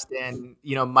invest in,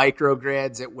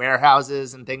 microgrids at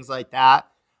warehouses and things like that.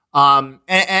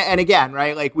 And again,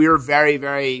 right, we were very,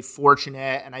 very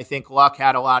fortunate, and I think luck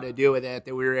had a lot to do with it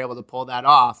that we were able to pull that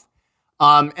off.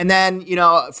 And then,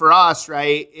 for us,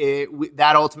 right,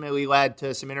 that ultimately led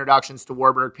to some introductions to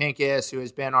Warburg Pincus, who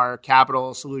has been our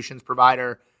capital solutions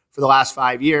provider for the last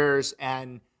 5 years.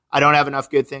 And I don't have enough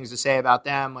good things to say about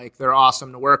them. They're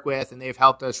awesome to work with, and they've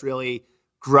helped us really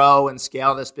grow and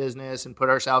scale this business and put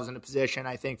ourselves in a position,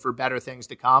 I think, for better things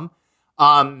to come.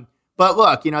 But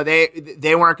look,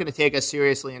 they weren't going to take us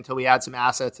seriously until we had some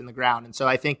assets in the ground. And so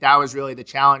I think that was really the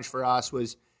challenge for us,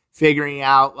 was figuring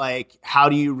out how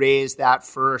do you raise that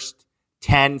first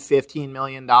 $10-15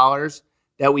 million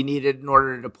that we needed in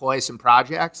order to deploy some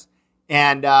projects.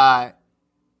 And, I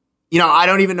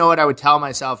don't even know what I would tell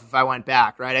myself if I went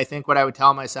back, right? I think what I would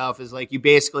tell myself is you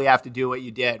basically have to do what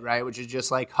you did, right? Which is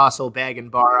just hustle, beg,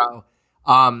 and borrow.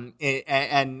 And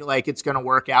it's going to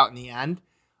work out in the end.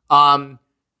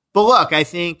 But look, I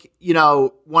think,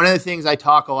 one of the things I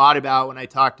talk a lot about when I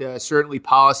talk to certainly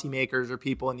policymakers or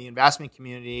people in the investment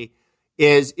community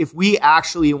is if we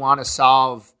actually want to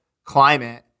solve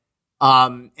climate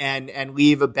and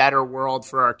leave a better world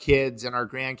for our kids and our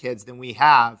grandkids than we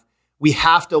have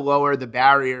to lower the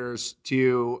barriers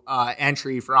to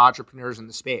entry for entrepreneurs in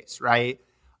the space, right?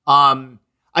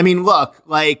 Look,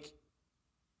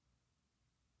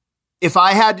 if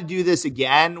I had to do this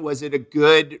again, was it a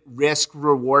good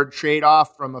risk-reward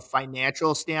trade-off from a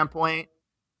financial standpoint?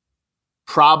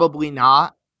 Probably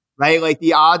not, right?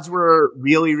 The odds were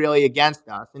really, really against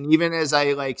us. And even as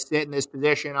I sit in this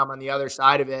position, I'm on the other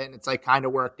side of it, and it's kind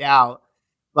of worked out.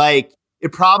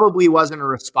 It probably wasn't a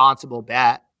responsible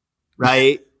bet,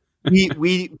 right?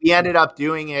 we ended up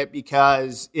doing it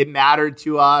because it mattered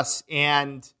to us,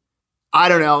 and I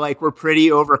don't know, we're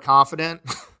pretty overconfident.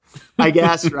 I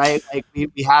guess, right?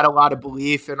 We had a lot of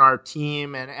belief in our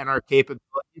team and our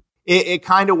capabilities. It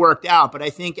kind of worked out. But I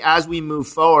think as we move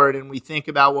forward and we think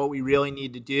about what we really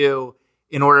need to do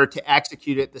in order to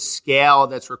execute at the scale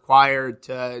that's required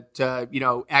to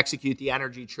execute the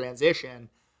energy transition,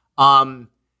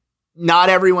 not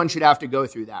everyone should have to go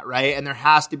through that, right? And there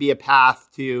has to be a path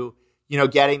to,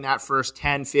 getting that first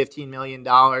 $10-15 million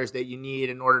that you need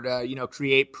in order to,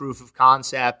 create proof of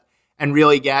concept and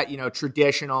really get,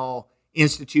 traditional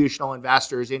institutional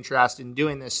investors interested in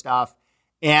doing this stuff.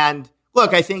 And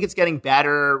look, I think it's getting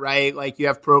better, right? You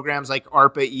have programs like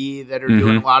ARPA-E that are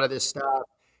doing a lot of this stuff,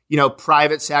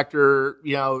 private sector,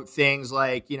 things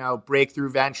like, breakthrough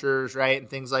ventures, right? And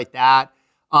things like that.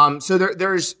 So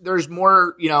there's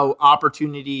more,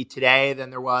 opportunity today than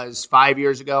there was 5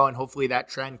 years ago. And hopefully that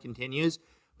trend continues.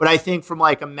 But I think from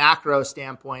a macro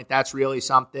standpoint, that's really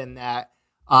something that,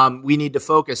 we need to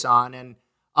focus on. And,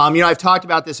 I've talked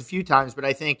about this a few times, but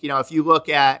I think, if you look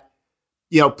at,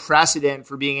 precedent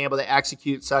for being able to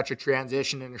execute such a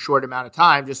transition in a short amount of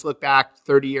time, just look back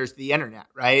 30 years to the internet,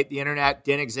 right? The internet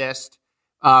didn't exist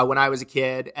when I was a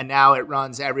kid, and now it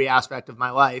runs every aspect of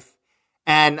my life.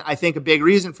 And I think a big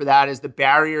reason for that is the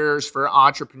barriers for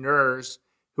entrepreneurs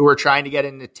who are trying to get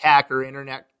into tech or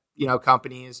internet,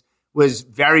 companies was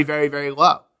very, very, very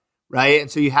low, right?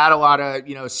 And so you had a lot of,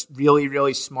 really,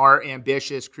 really smart,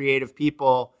 ambitious, creative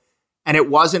people. And it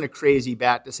wasn't a crazy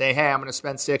bet to say, hey, I'm going to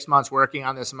spend 6 months working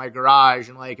on this in my garage.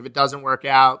 And if it doesn't work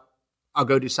out, I'll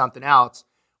go do something else.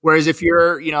 Whereas if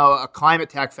you're, a climate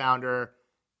tech founder,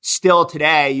 still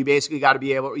today, you basically got to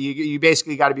be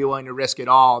willing to risk it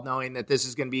all, knowing that this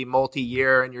is going to be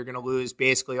multi-year and you're going to lose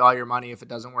basically all your money if it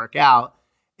doesn't work out.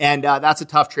 And that's a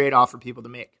tough trade-off for people to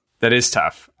make. That is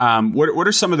tough. What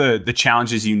are some of the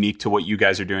challenges unique to what you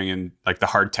guys are doing in the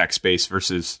hard tech space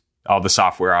versus all the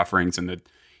software offerings and the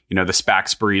SPAC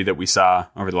spree that we saw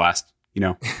over the last,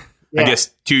 I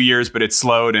guess 2 years, but it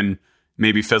slowed and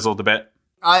maybe fizzled a bit?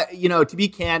 To be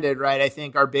candid, right, I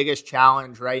think our biggest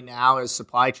challenge right now is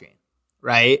supply chain,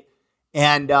 right?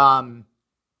 And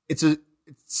it's a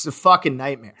fucking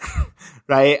nightmare,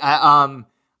 right?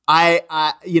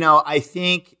 I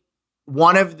think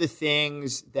one of the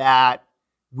things that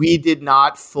we did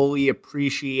not fully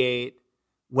appreciate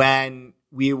when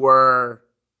we were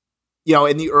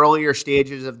in the earlier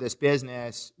stages of this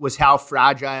business was how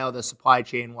fragile the supply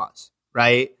chain was,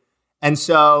 right? And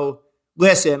so,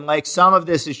 listen, some of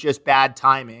this is just bad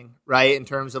timing, right? In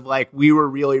terms of we were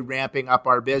really ramping up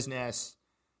our business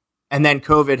and then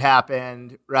COVID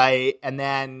happened, right? And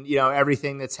then,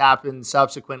 everything that's happened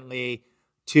subsequently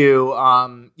to,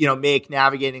 make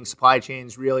navigating supply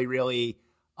chains really, really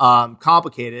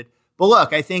complicated. But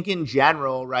look, I think in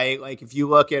general, right, if you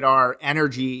look at our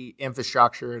energy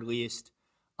infrastructure, at least,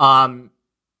 the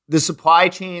supply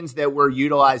chains that we're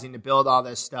utilizing to build all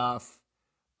this stuff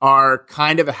are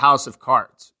kind of a house of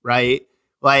cards, right?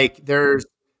 There's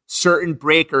certain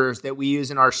breakers that we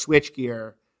use in our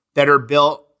switchgear that are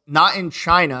built not in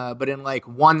China, but in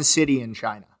one city in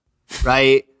China,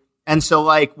 right? And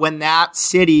so when that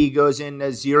city goes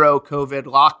into zero COVID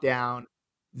lockdown,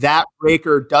 that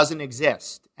breaker doesn't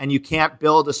exist and you can't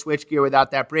build a switchgear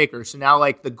without that breaker. So now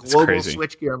the global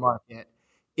switchgear market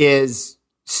is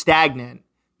stagnant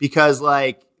because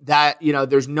that,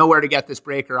 there's nowhere to get this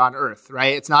breaker on Earth,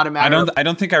 right? It's not a matter I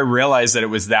don't think I realized that it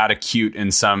was that acute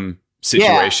in some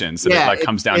situations that it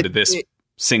comes down to this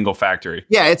single factory.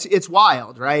 Yeah, it's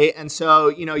wild, right? And so,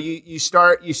 you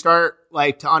start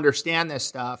to understand this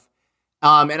stuff.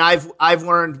 And I've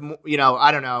learned,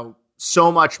 I don't know,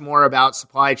 so much more about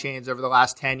supply chains over the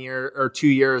last 10 years or 2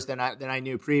 years than I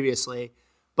knew previously.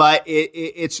 But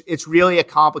it's really a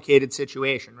complicated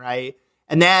situation, right?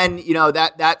 And then,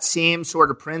 that same sort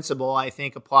of principle, I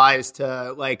think, applies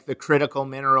to the critical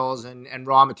minerals and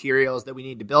raw materials that we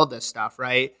need to build this stuff,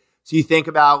 right? So you think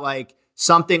about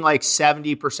something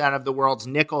 70% of the world's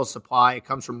nickel supply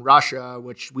comes from Russia,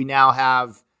 which we now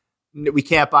have. We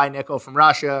can't buy nickel from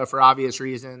Russia for obvious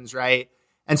reasons, right?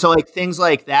 And so things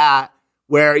like that,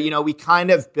 where, we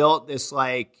kind of built this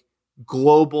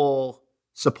global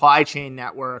supply chain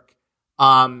network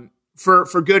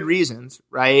for good reasons,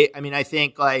 right? I mean, I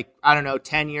think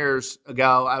 10 years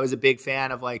ago, I was a big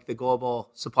fan of the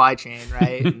global supply chain,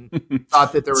 right? And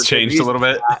thought that there was changed a little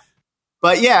bit.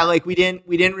 But yeah, we didn't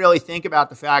really think about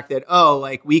the fact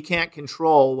that, we can't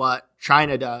control what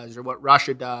China does or what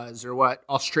Russia does or what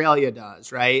Australia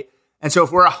does, right? And so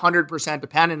if we're 100%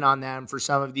 dependent on them for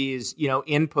some of these,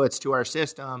 inputs to our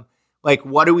system,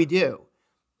 what do we do?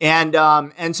 And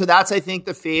so that's, I think,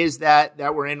 the phase that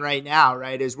we're in right now,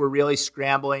 right, is we're really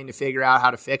scrambling to figure out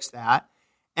how to fix that.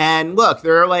 And look,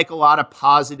 there are a lot of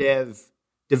positive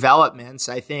developments.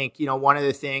 I think, one of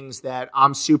the things that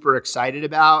I'm super excited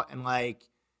about and I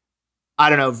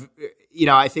don't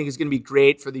know, I think is going to be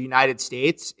great for the United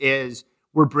States is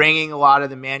we're bringing a lot of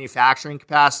the manufacturing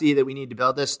capacity that we need to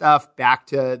build this stuff back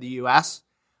to the US.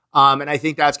 And I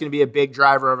think that's going to be a big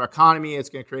driver of our economy. It's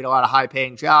going to create a lot of high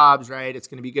paying jobs, right? It's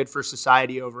going to be good for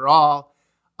society overall.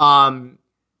 But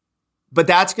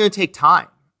that's going to take time.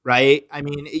 Right? I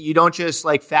mean, you don't just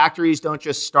factories don't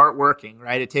just start working,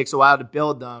 right? It takes a while to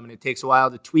build them and it takes a while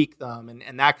to tweak them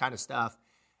and that kind of stuff.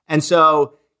 And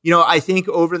so, I think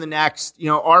over the next,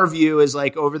 our view is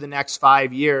over the next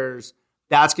 5 years,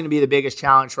 that's going to be the biggest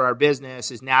challenge for our business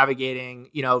is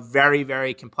navigating, very,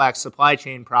 very complex supply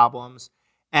chain problems.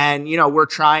 And, we're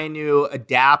trying to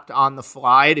adapt on the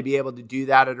fly to be able to do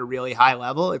that at a really high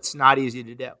level. It's not easy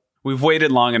to do. we've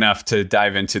waited long enough to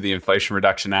dive into the Inflation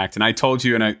Reduction Act. And I told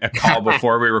you in a call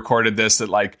before we recorded this that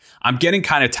like, I'm getting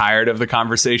kind of tired of the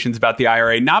conversations about the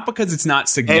IRA, not because it's not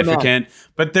significant,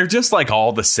 but they're just like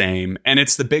all the same. And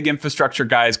it's the big infrastructure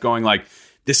guys going like,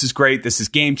 this is great. This is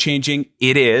game changing.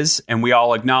 It is. And we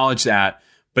all acknowledge that.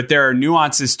 But there are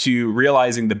nuances to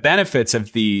realizing the benefits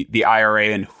of the IRA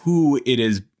and who it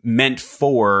is meant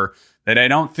for that I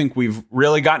don't think we've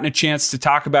really gotten a chance to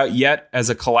talk about yet as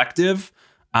a collective.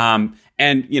 And,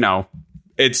 you know,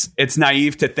 it's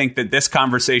naive to think that this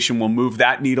conversation will move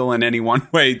that needle in any one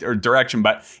way or direction,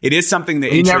 but it is something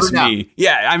that interests me.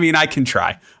 Yeah, I mean, I can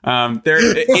try.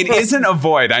 It isn't a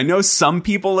void. I know some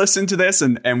people listen to this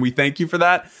and we thank you for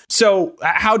that. So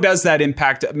how does that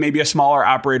impact maybe a smaller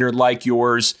operator like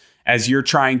yours as you're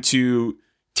trying to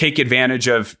take advantage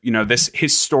of, you know, this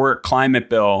historic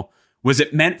climate bill? Was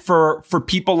it meant for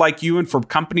people like you and for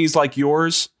companies like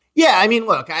yours? Yeah, I mean,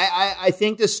 look, I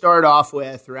think to start off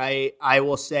with, right, I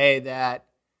will say that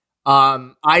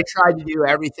I tried to do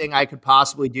everything I could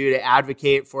possibly do to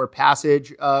advocate for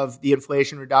passage of the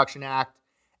Inflation Reduction Act.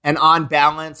 And on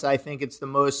balance, I think it's the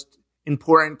most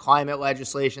important climate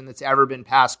legislation that's ever been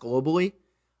passed globally.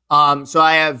 So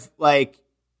I have like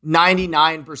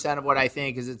 99% of what I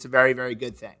think is it's a very, very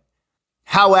good thing.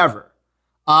 However,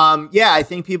 I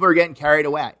think people are getting carried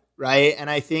away, right? And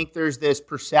I think there's this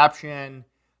perception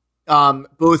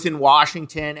both in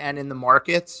Washington and in the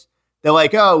markets. They're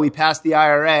like, oh, we passed the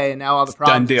IRA and now all the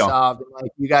problems are solved. And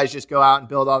like, you guys just go out and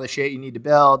build all the shit you need to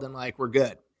build and like, we're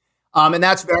good. And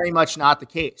that's very much not the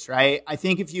case, right? I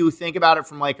think if you think about it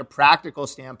from like a practical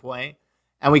standpoint,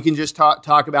 and we can just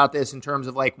talk about this in terms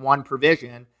of like one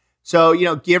provision. So, you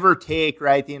know, give or take,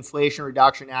 right, the Inflation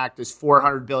Reduction Act is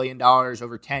 $400 billion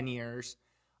over 10 years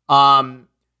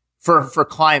for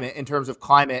climate, in terms of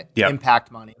climate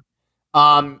impact money.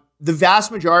 The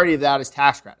vast majority of that is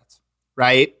tax credits,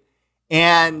 right?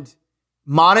 And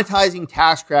monetizing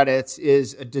tax credits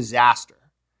is a disaster,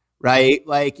 right?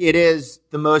 Like it is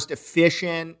the most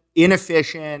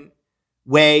inefficient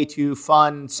way to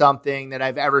fund something that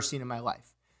I've ever seen in my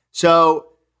life. So,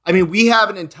 I mean, we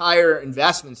have an entire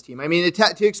investments team. I mean,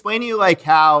 to explain to you like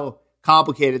how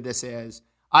complicated this is,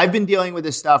 I've been dealing with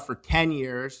this stuff for 10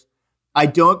 years. I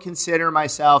don't consider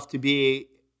myself to be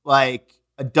like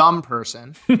a dumb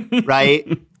person, right?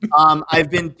 I've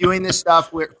been doing this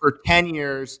stuff for 10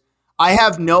 years. I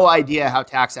have no idea how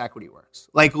tax equity works.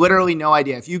 Like literally no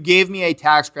idea. If you gave me a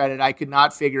tax credit, I could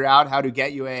not figure out how to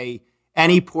get you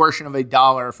any portion of a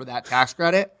dollar for that tax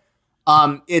credit.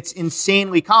 It's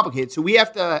insanely complicated. So we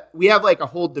have like a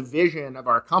whole division of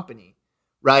our company,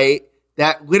 right,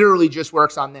 that literally just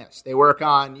works on this. They work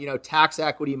on, you know, tax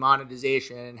equity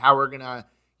monetization and how we're going to,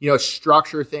 you know,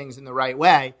 structure things in the right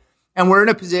way. And we're in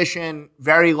a position,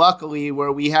 very luckily,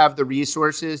 where we have the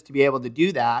resources to be able to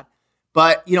do that.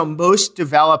 But, you know, most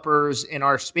developers in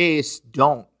our space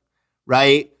don't,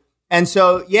 right? And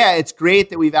so, yeah, it's great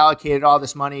that we've allocated all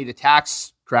this money to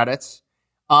tax credits.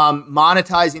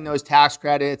 Monetizing those tax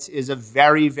credits is a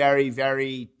very, very,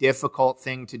 very difficult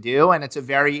thing to do. And it's a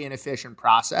very inefficient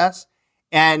process.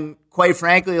 And quite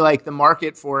frankly, like the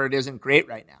market for it isn't great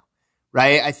right now.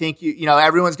 Right. I think, you know,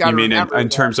 everyone's got to remember. In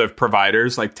terms of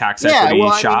providers like tax equity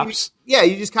shops?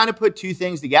 You just kind of put two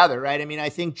things together. Right. I mean, I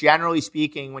think generally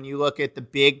speaking, when you look at the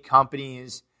big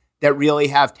companies that really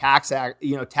have tax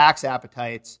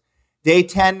appetites, they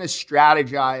tend to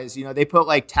strategize. You know, they put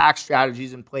like tax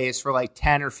strategies in place for like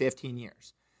 10 or 15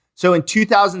 years. So in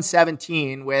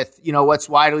 2017, with, you know, what's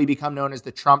widely become known as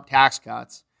the Trump tax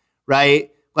cuts,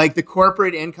 right? Like the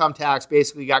corporate income tax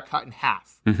basically got cut in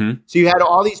half. Mm-hmm. So you had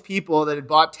all these people that had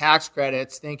bought tax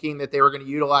credits thinking that they were going to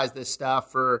utilize this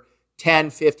stuff for 10,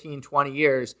 15, 20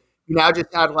 years. You now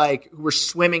just had like, who were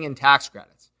swimming in tax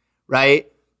credits, right?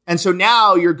 And so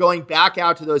now you're going back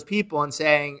out to those people and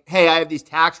saying, hey, I have these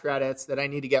tax credits that I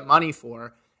need to get money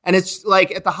for. And it's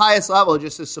like at the highest level,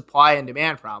 just a supply and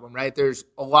demand problem, right? There's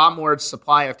a lot more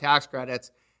supply of tax credits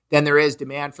than there is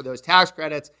demand for those tax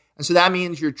credits. And so that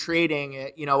means you're trading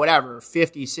at, you know, whatever,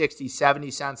 50, 60,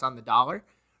 70 cents on the dollar,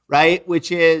 right?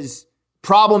 Which is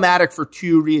problematic for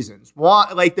two reasons.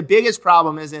 One, like the biggest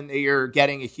problem isn't that you're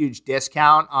getting a huge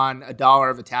discount on a dollar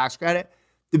of a tax credit.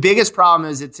 The biggest problem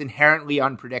is it's inherently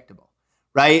unpredictable,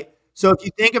 right? So if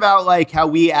you think about like how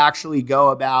we actually go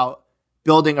about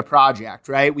building a project,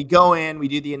 right? We go in, we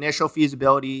do the initial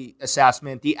feasibility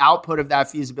assessment. The output of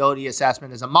that feasibility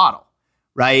assessment is a model,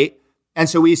 right? And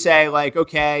so we say like,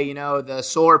 okay, you know, the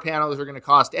solar panels are going to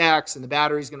cost X and the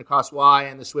battery is going to cost Y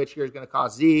and the switchgear is going to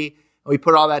cost Z. And we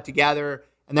put all that together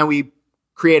and then we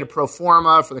create a pro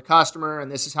forma for the customer.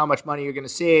 And this is how much money you're going to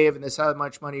save. And this is how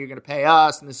much money you're going to pay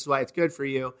us. And this is why it's good for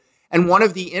you. And one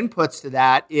of the inputs to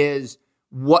that is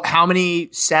how many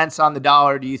cents on the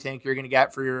dollar do you think you're going to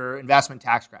get for your investment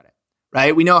tax credit,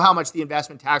 right? We know how much the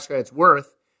investment tax credit's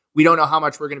worth. We don't know how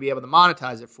much we're going to be able to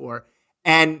monetize it for.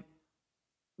 And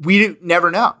we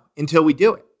never know until we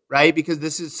do it, right? Because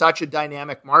this is such a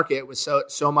dynamic market with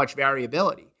so much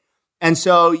variability. And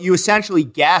so you essentially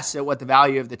guess at what the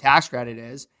value of the tax credit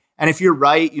is. And if you're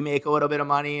right, you make a little bit of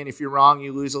money. And if you're wrong,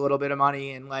 you lose a little bit of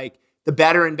money. And like the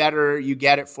better and better you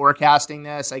get at forecasting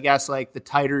this, I guess like the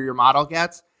tighter your model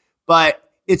gets. But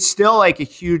it's still like a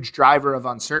huge driver of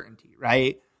uncertainty,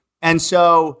 right? And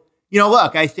so,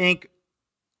 look, I think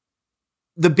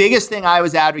the biggest thing I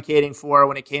was advocating for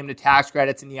when it came to tax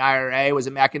credits in the IRA was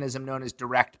a mechanism known as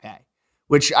direct pay,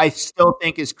 which I still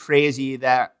think is crazy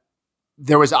that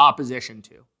there was opposition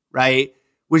to, right?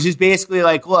 Which is basically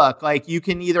like, look, like you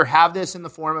can either have this in the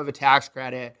form of a tax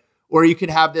credit or you can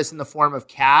have this in the form of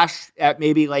cash at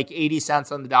maybe like 80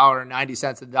 cents on the dollar or 90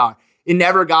 cents on the dollar. It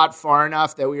never got far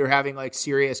enough that we were having like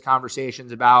serious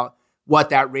conversations about what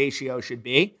that ratio should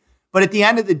be. But at the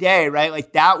end of the day, right,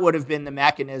 like that would have been the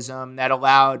mechanism that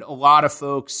allowed a lot of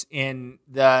folks in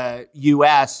the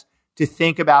US to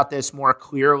think about this more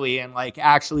clearly and like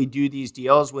actually do these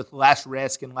deals with less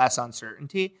risk and less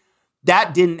uncertainty.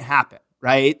 That didn't happen,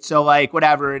 right? So like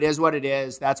whatever, it is what it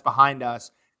is, that's behind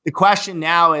us. The question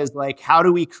now is like, how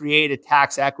do we create a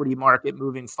tax equity market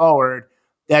moving forward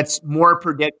that's more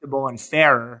predictable and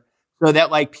fairer so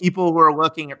that like people who are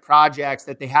looking at projects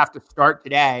that they have to start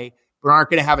today but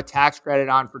aren't going to have a tax credit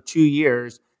on for 2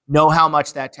 years know how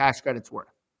much that tax credit's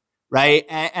worth, right?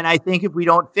 And I think if we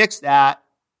don't fix that,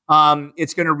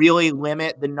 it's going to really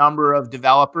limit the number of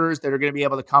developers that are going to be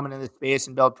able to come into this space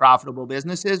and build profitable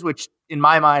businesses, which in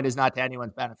my mind is not to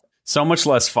anyone's benefit. So much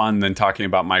less fun than talking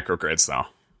about microgrids, though.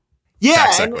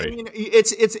 Yeah, and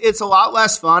it's a lot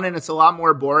less fun and it's a lot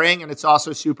more boring and it's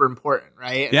also super important,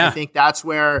 right? And I think that's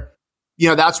where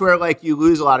like you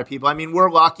lose a lot of people. I mean,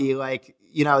 we're lucky, like,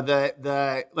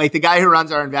 the guy who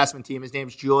runs our investment team, his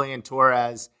name's Julian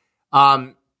Torres.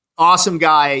 Awesome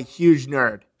guy, huge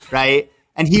nerd, right?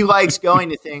 And he likes going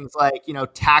to things like,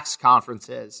 tax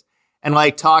conferences and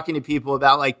like talking to people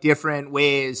about like different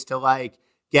ways to like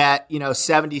get,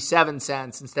 77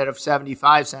 cents instead of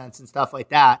 75 cents and stuff like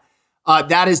that.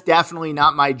 That is definitely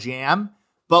not my jam.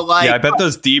 But like, I bet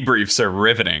those debriefs are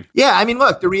riveting. Yeah, I mean,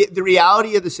 look, the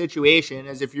reality of the situation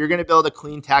is if you're going to build a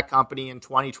clean tech company in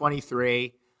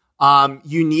 2023,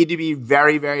 you need to be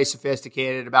very, very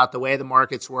sophisticated about the way the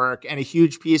markets work. And a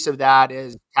huge piece of that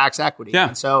is tax equity. Yeah.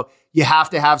 And so you have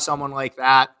to have someone like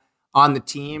that on the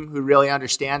team who really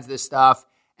understands this stuff.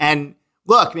 And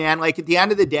look, man, like at the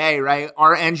end of the day, right,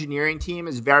 our engineering team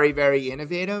is very, very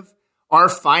innovative. Our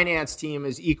finance team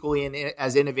is equally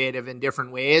as innovative in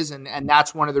different ways. And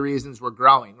that's one of the reasons we're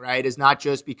growing, right? Is not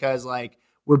just because like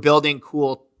we're building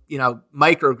cool,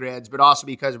 microgrids, but also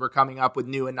because we're coming up with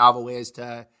new and novel ways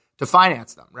to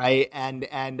finance them, right? And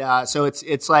so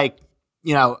it's like,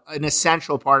 an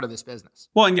essential part of this business.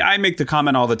 Well, and I make the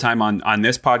comment all the time on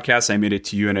this podcast. I made it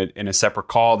to you in a separate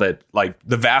call that like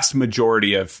the vast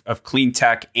majority of clean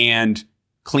tech and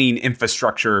clean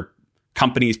infrastructure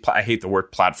companies, I hate the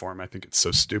word platform, I think it's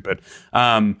so stupid,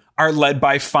 are led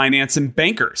by finance and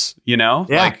bankers, Yeah.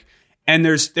 Like, and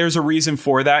there's a reason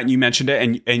for that. And you mentioned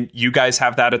it and you guys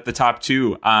have that at the top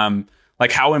too.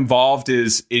 Like how involved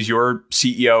is your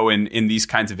CEO in these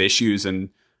kinds of issues and,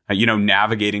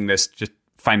 navigating this just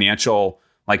financial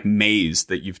like maze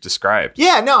that you've described?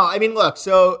 Yeah, no, I mean, look,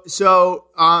 so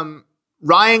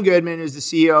Ryan Goodman, who's the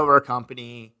CEO of our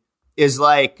company, is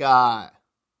like,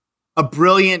 a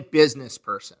brilliant business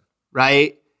person,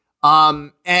 right?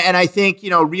 And I think,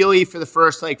 really for the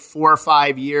first like 4 or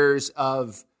 5 years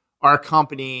of our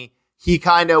company, he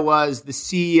kind of was the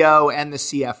CEO and the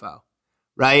CFO,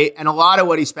 right? And a lot of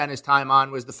what he spent his time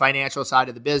on was the financial side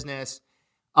of the business.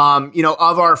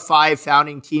 Of our 5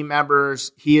 founding team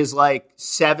members, he is like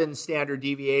 7 standard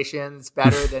deviations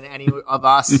better than any of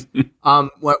us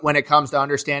when it comes to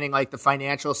understanding like the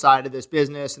financial side of this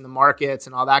business and the markets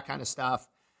and all that kind of stuff.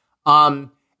 And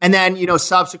then,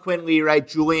 subsequently, right,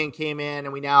 Julian came in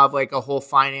and we now have like a whole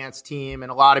finance team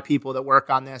and a lot of people that work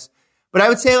on this. But I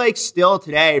would say like still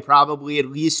today, probably at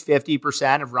least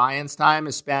 50% of Ryan's time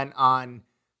is spent on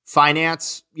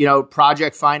finance,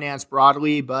 project finance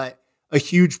broadly, but a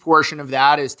huge portion of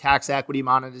that is tax equity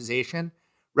monetization,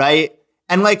 right?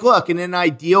 And like, look, in an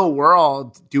ideal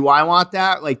world, do I want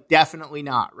that? Like, definitely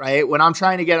not, right? When I'm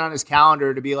trying to get on his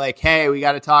calendar to be like, hey, we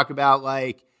got to talk about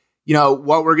like,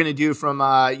 what we're going to do from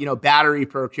a, battery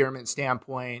procurement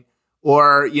standpoint,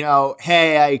 or,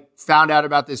 hey, I found out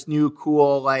about this new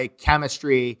cool like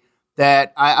chemistry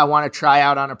that I want to try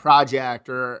out on a project,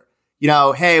 or,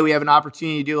 hey, we have an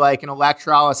opportunity to do like an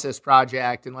electrolysis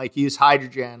project and like use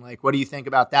hydrogen. Like, what do you think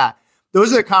about that?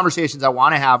 Those are the conversations I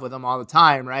want to have with them all the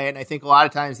time. Right. And I think a lot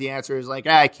of times the answer is like,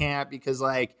 I can't because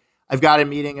like I've got a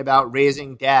meeting about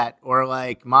raising debt or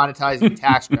like monetizing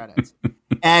tax credits.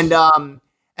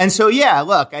 And so, yeah,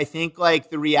 look, I think like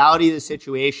the reality of the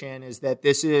situation is that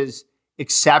this is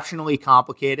exceptionally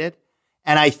complicated.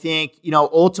 And I think,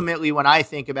 ultimately when I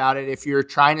think about it, if you're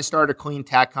trying to start a clean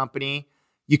tech company,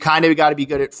 you kind of got to be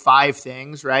good at 5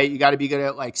 things, right? You got to be good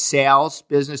at like sales,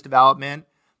 business development.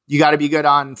 You got to be good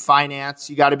on finance.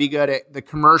 You got to be good at the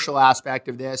commercial aspect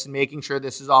of this and making sure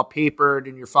this is all papered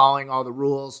and you're following all the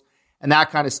rules and that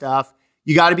kind of stuff.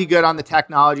 You got to be good on the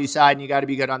technology side and you got to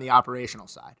be good on the operational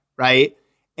side, right?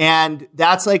 And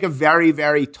that's like a very,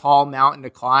 very tall mountain to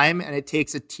climb. And it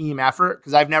takes a team effort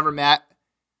because I've never met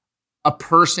a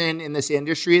person in this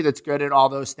industry that's good at all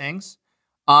those things.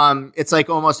 It's like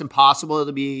almost impossible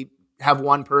to have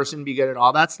one person be good at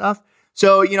all that stuff.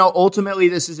 So, ultimately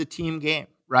this is a team game,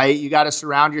 right? You got to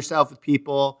surround yourself with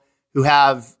people who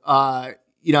have,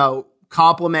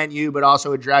 complement you, but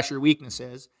also address your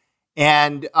weaknesses.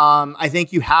 And I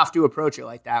think you have to approach it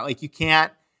like that. Like you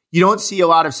don't see a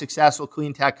lot of successful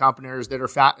clean tech companies that are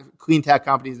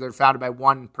founded by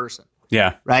one person.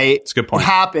 Yeah. Right. It's a good point. It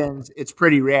happens. It's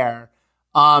pretty rare.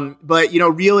 But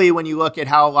really when you look at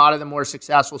how a lot of the more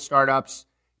successful startups,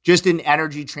 just in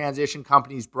energy transition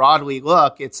companies broadly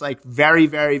look, it's like very,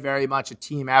 very, very much a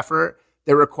team effort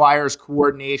that requires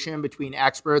coordination between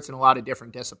experts in a lot of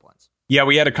different disciplines. Yeah,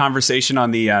 we had a conversation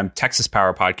on the Texas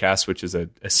Power podcast, which is a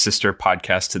sister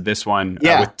podcast to this one,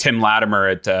 with Tim Latimer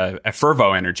at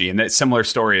Fervo Energy. And that similar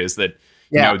story is that,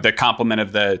 the complement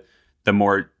of the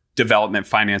more development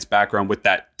finance background with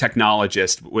that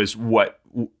technologist was what,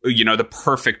 the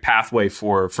perfect pathway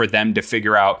for them to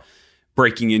figure out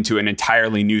breaking into an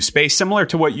entirely new space, similar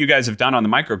to what you guys have done on the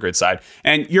microgrid side.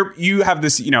 And you have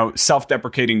this,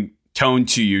 self-deprecating tone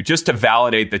to you just to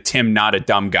validate that Tim not a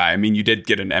dumb guy. I mean, you did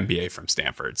get an MBA from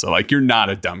Stanford, so like you're not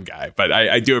a dumb guy, but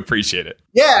I do appreciate it.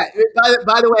 Yeah.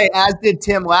 By the way, as did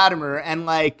Tim Latimer, and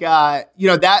like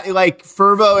that like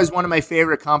Fervo is one of my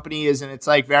favorite companies, and it's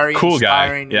like very cool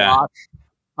inspiring guy. Yeah. To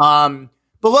watch.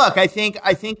 But look, I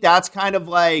think that's kind of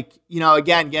like,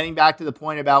 again, getting back to the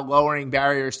point about lowering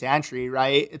barriers to entry,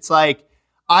 right? It's like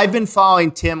I've been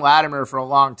following Tim Latimer for a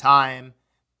long time,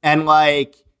 and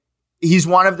like he's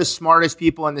one of the smartest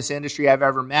people in this industry I've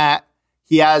ever met.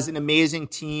 He has an amazing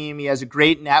team. He has a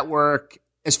great network.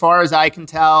 As far as I can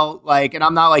tell, like, and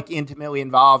I'm not like intimately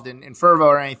involved in Fervo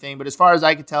or anything, but as far as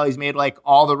I can tell, he's made like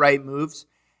all the right moves.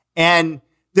 And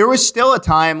there was still a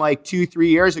time like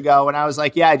 2-3 years ago when I was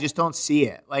like, I just don't see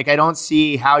it. Like, I don't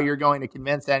see how you're going to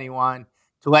convince anyone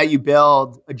to let you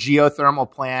build a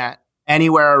geothermal plant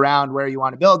anywhere around where you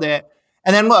want to build it.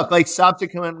 And then look, like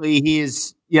subsequently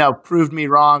he's, proved me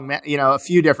wrong, a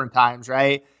few different times.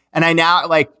 Right. And I now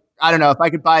I don't know if I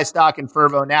could buy a stock in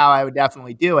Fervo now, I would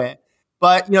definitely do it.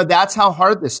 But, that's how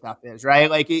hard this stuff is, right?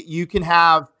 Like you can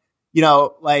have,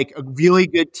 like a really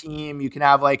good team. You can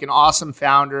have like an awesome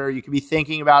founder. You can be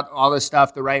thinking about all this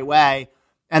stuff the right way.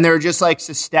 And there are just like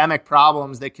systemic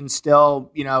problems that can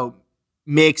still,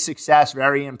 make success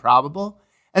very improbable.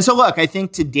 And so look, I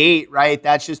think to date, right,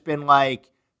 that's just been like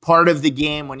part of the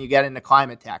game when you get into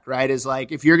climate tech, right? Is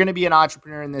like, if you're going to be an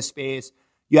entrepreneur in this space,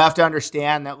 you have to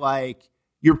understand that like,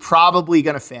 you're probably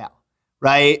going to fail,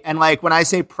 right? And like, when I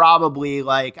say probably,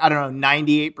 like, I don't know,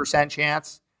 98%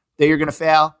 chance that you're going to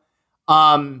fail.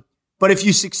 But if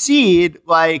you succeed,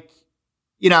 like,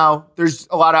 there's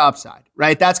a lot of upside,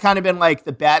 right? That's kind of been like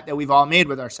the bet that we've all made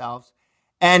with ourselves.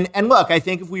 And look, I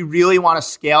think if we really want to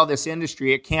scale this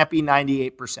industry, it can't be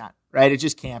 98%, right? It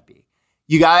just can't be.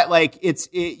 You got like,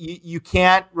 you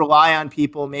can't rely on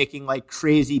people making like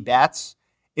crazy bets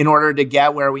in order to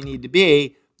get where we need to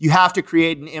be. You have to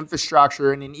create an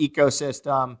infrastructure and an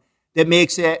ecosystem that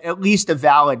makes it at least a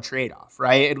valid trade-off,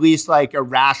 right? At least like a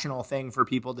rational thing for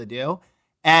people to do.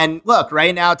 And look,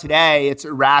 right now today, it's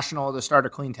irrational to start a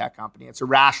clean tech company. It's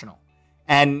irrational.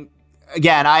 And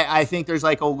again, I think there's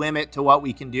like a limit to what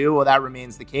we can do. Well, that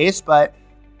remains the case, but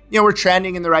we're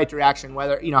trending in the right direction.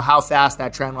 Whether, how fast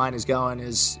that trend line is going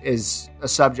is a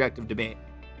subject of debate.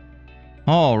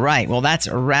 All right. Well, that's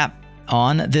a wrap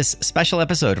on this special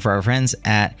episode for our friends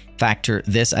at Factor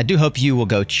This. I do hope you will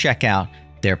go check out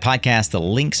their podcast. The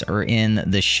links are in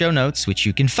the show notes, which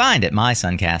you can find at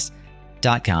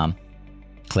mysuncast.com.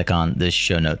 Click on the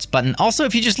show notes button. Also,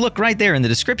 if you just look right there in the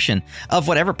description of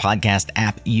whatever podcast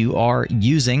app you are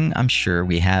using, I'm sure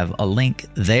we have a link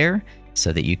there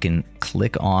so that you can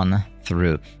click on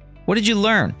through. What did you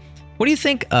learn? What do you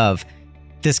think of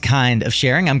this kind of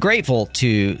sharing? I'm grateful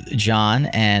to John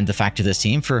and the Fact of This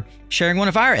team for sharing one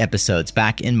of our episodes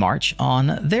back in March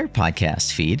on their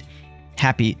podcast feed.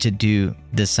 Happy to do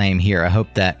the same here. I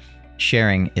hope that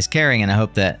sharing is caring, and I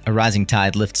hope that a rising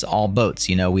tide lifts all boats.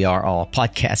 You know, we are all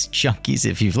podcast junkies.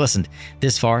 If you've listened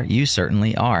this far, you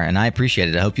certainly are, and I appreciate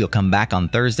it. I hope you'll come back on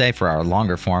Thursday for our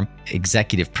longer form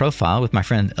executive profile with my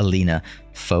friend Alina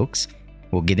Folks.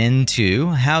 We'll get into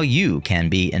how you can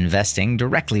be investing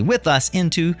directly with us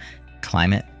into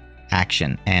climate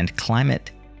action and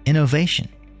climate innovation.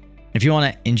 If you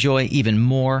want to enjoy even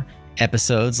more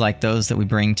episodes like those that we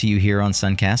bring to you here on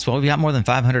Suncast, well, we've got more than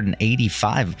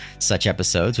 585 such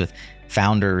episodes with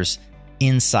founders'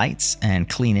 insights and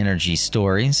clean energy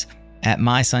stories. At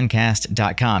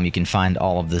mysuncast.com, you can find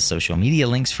all of the social media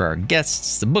links for our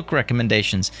guests, the book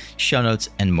recommendations, show notes,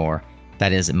 and more.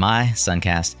 That is at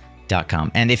mysuncast.com.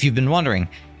 And if you've been wondering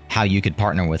how you could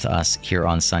partner with us here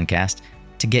on Suncast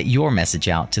to get your message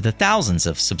out to the thousands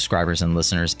of subscribers and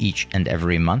listeners each and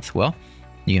every month, well,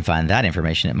 you can find that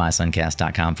information at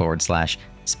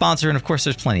mysuncast.com/sponsor. And of course,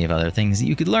 there's plenty of other things that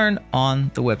you could learn on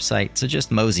the website. So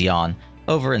just mosey on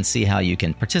over and see how you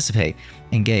can participate,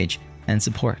 engage, and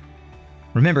support.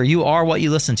 Remember, you are what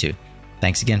you listen to.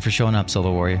 Thanks again for showing up,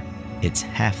 Solar Warrior. It's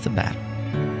half the battle.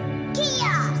 Kia!